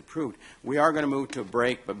 2.6 is approved. We are going to move to a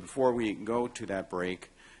break, but before we go to that break,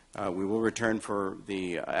 we will return for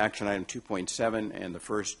the action item 2.7 and the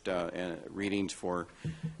first readings for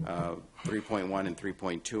 3.1 and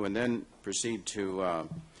 3.2, and then proceed to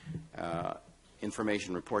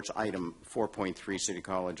information reports item 4.3, City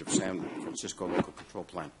College of San Francisco Local Control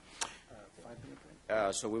Plan.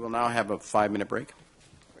 So we will now have a 5-minute break.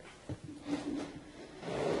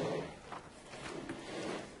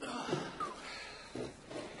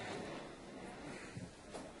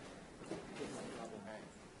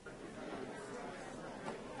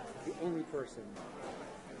 The only person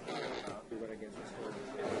who went against this whole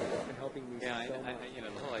and helping me. Yeah, you know,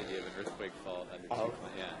 the whole idea of an earthquake fault under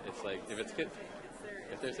yeah, it's like if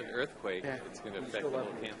there's an earthquake, it's going to affect the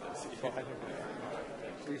whole campus.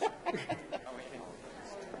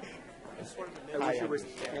 I wish there was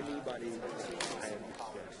anybody.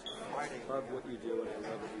 I love what you do, and I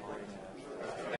love what you bring.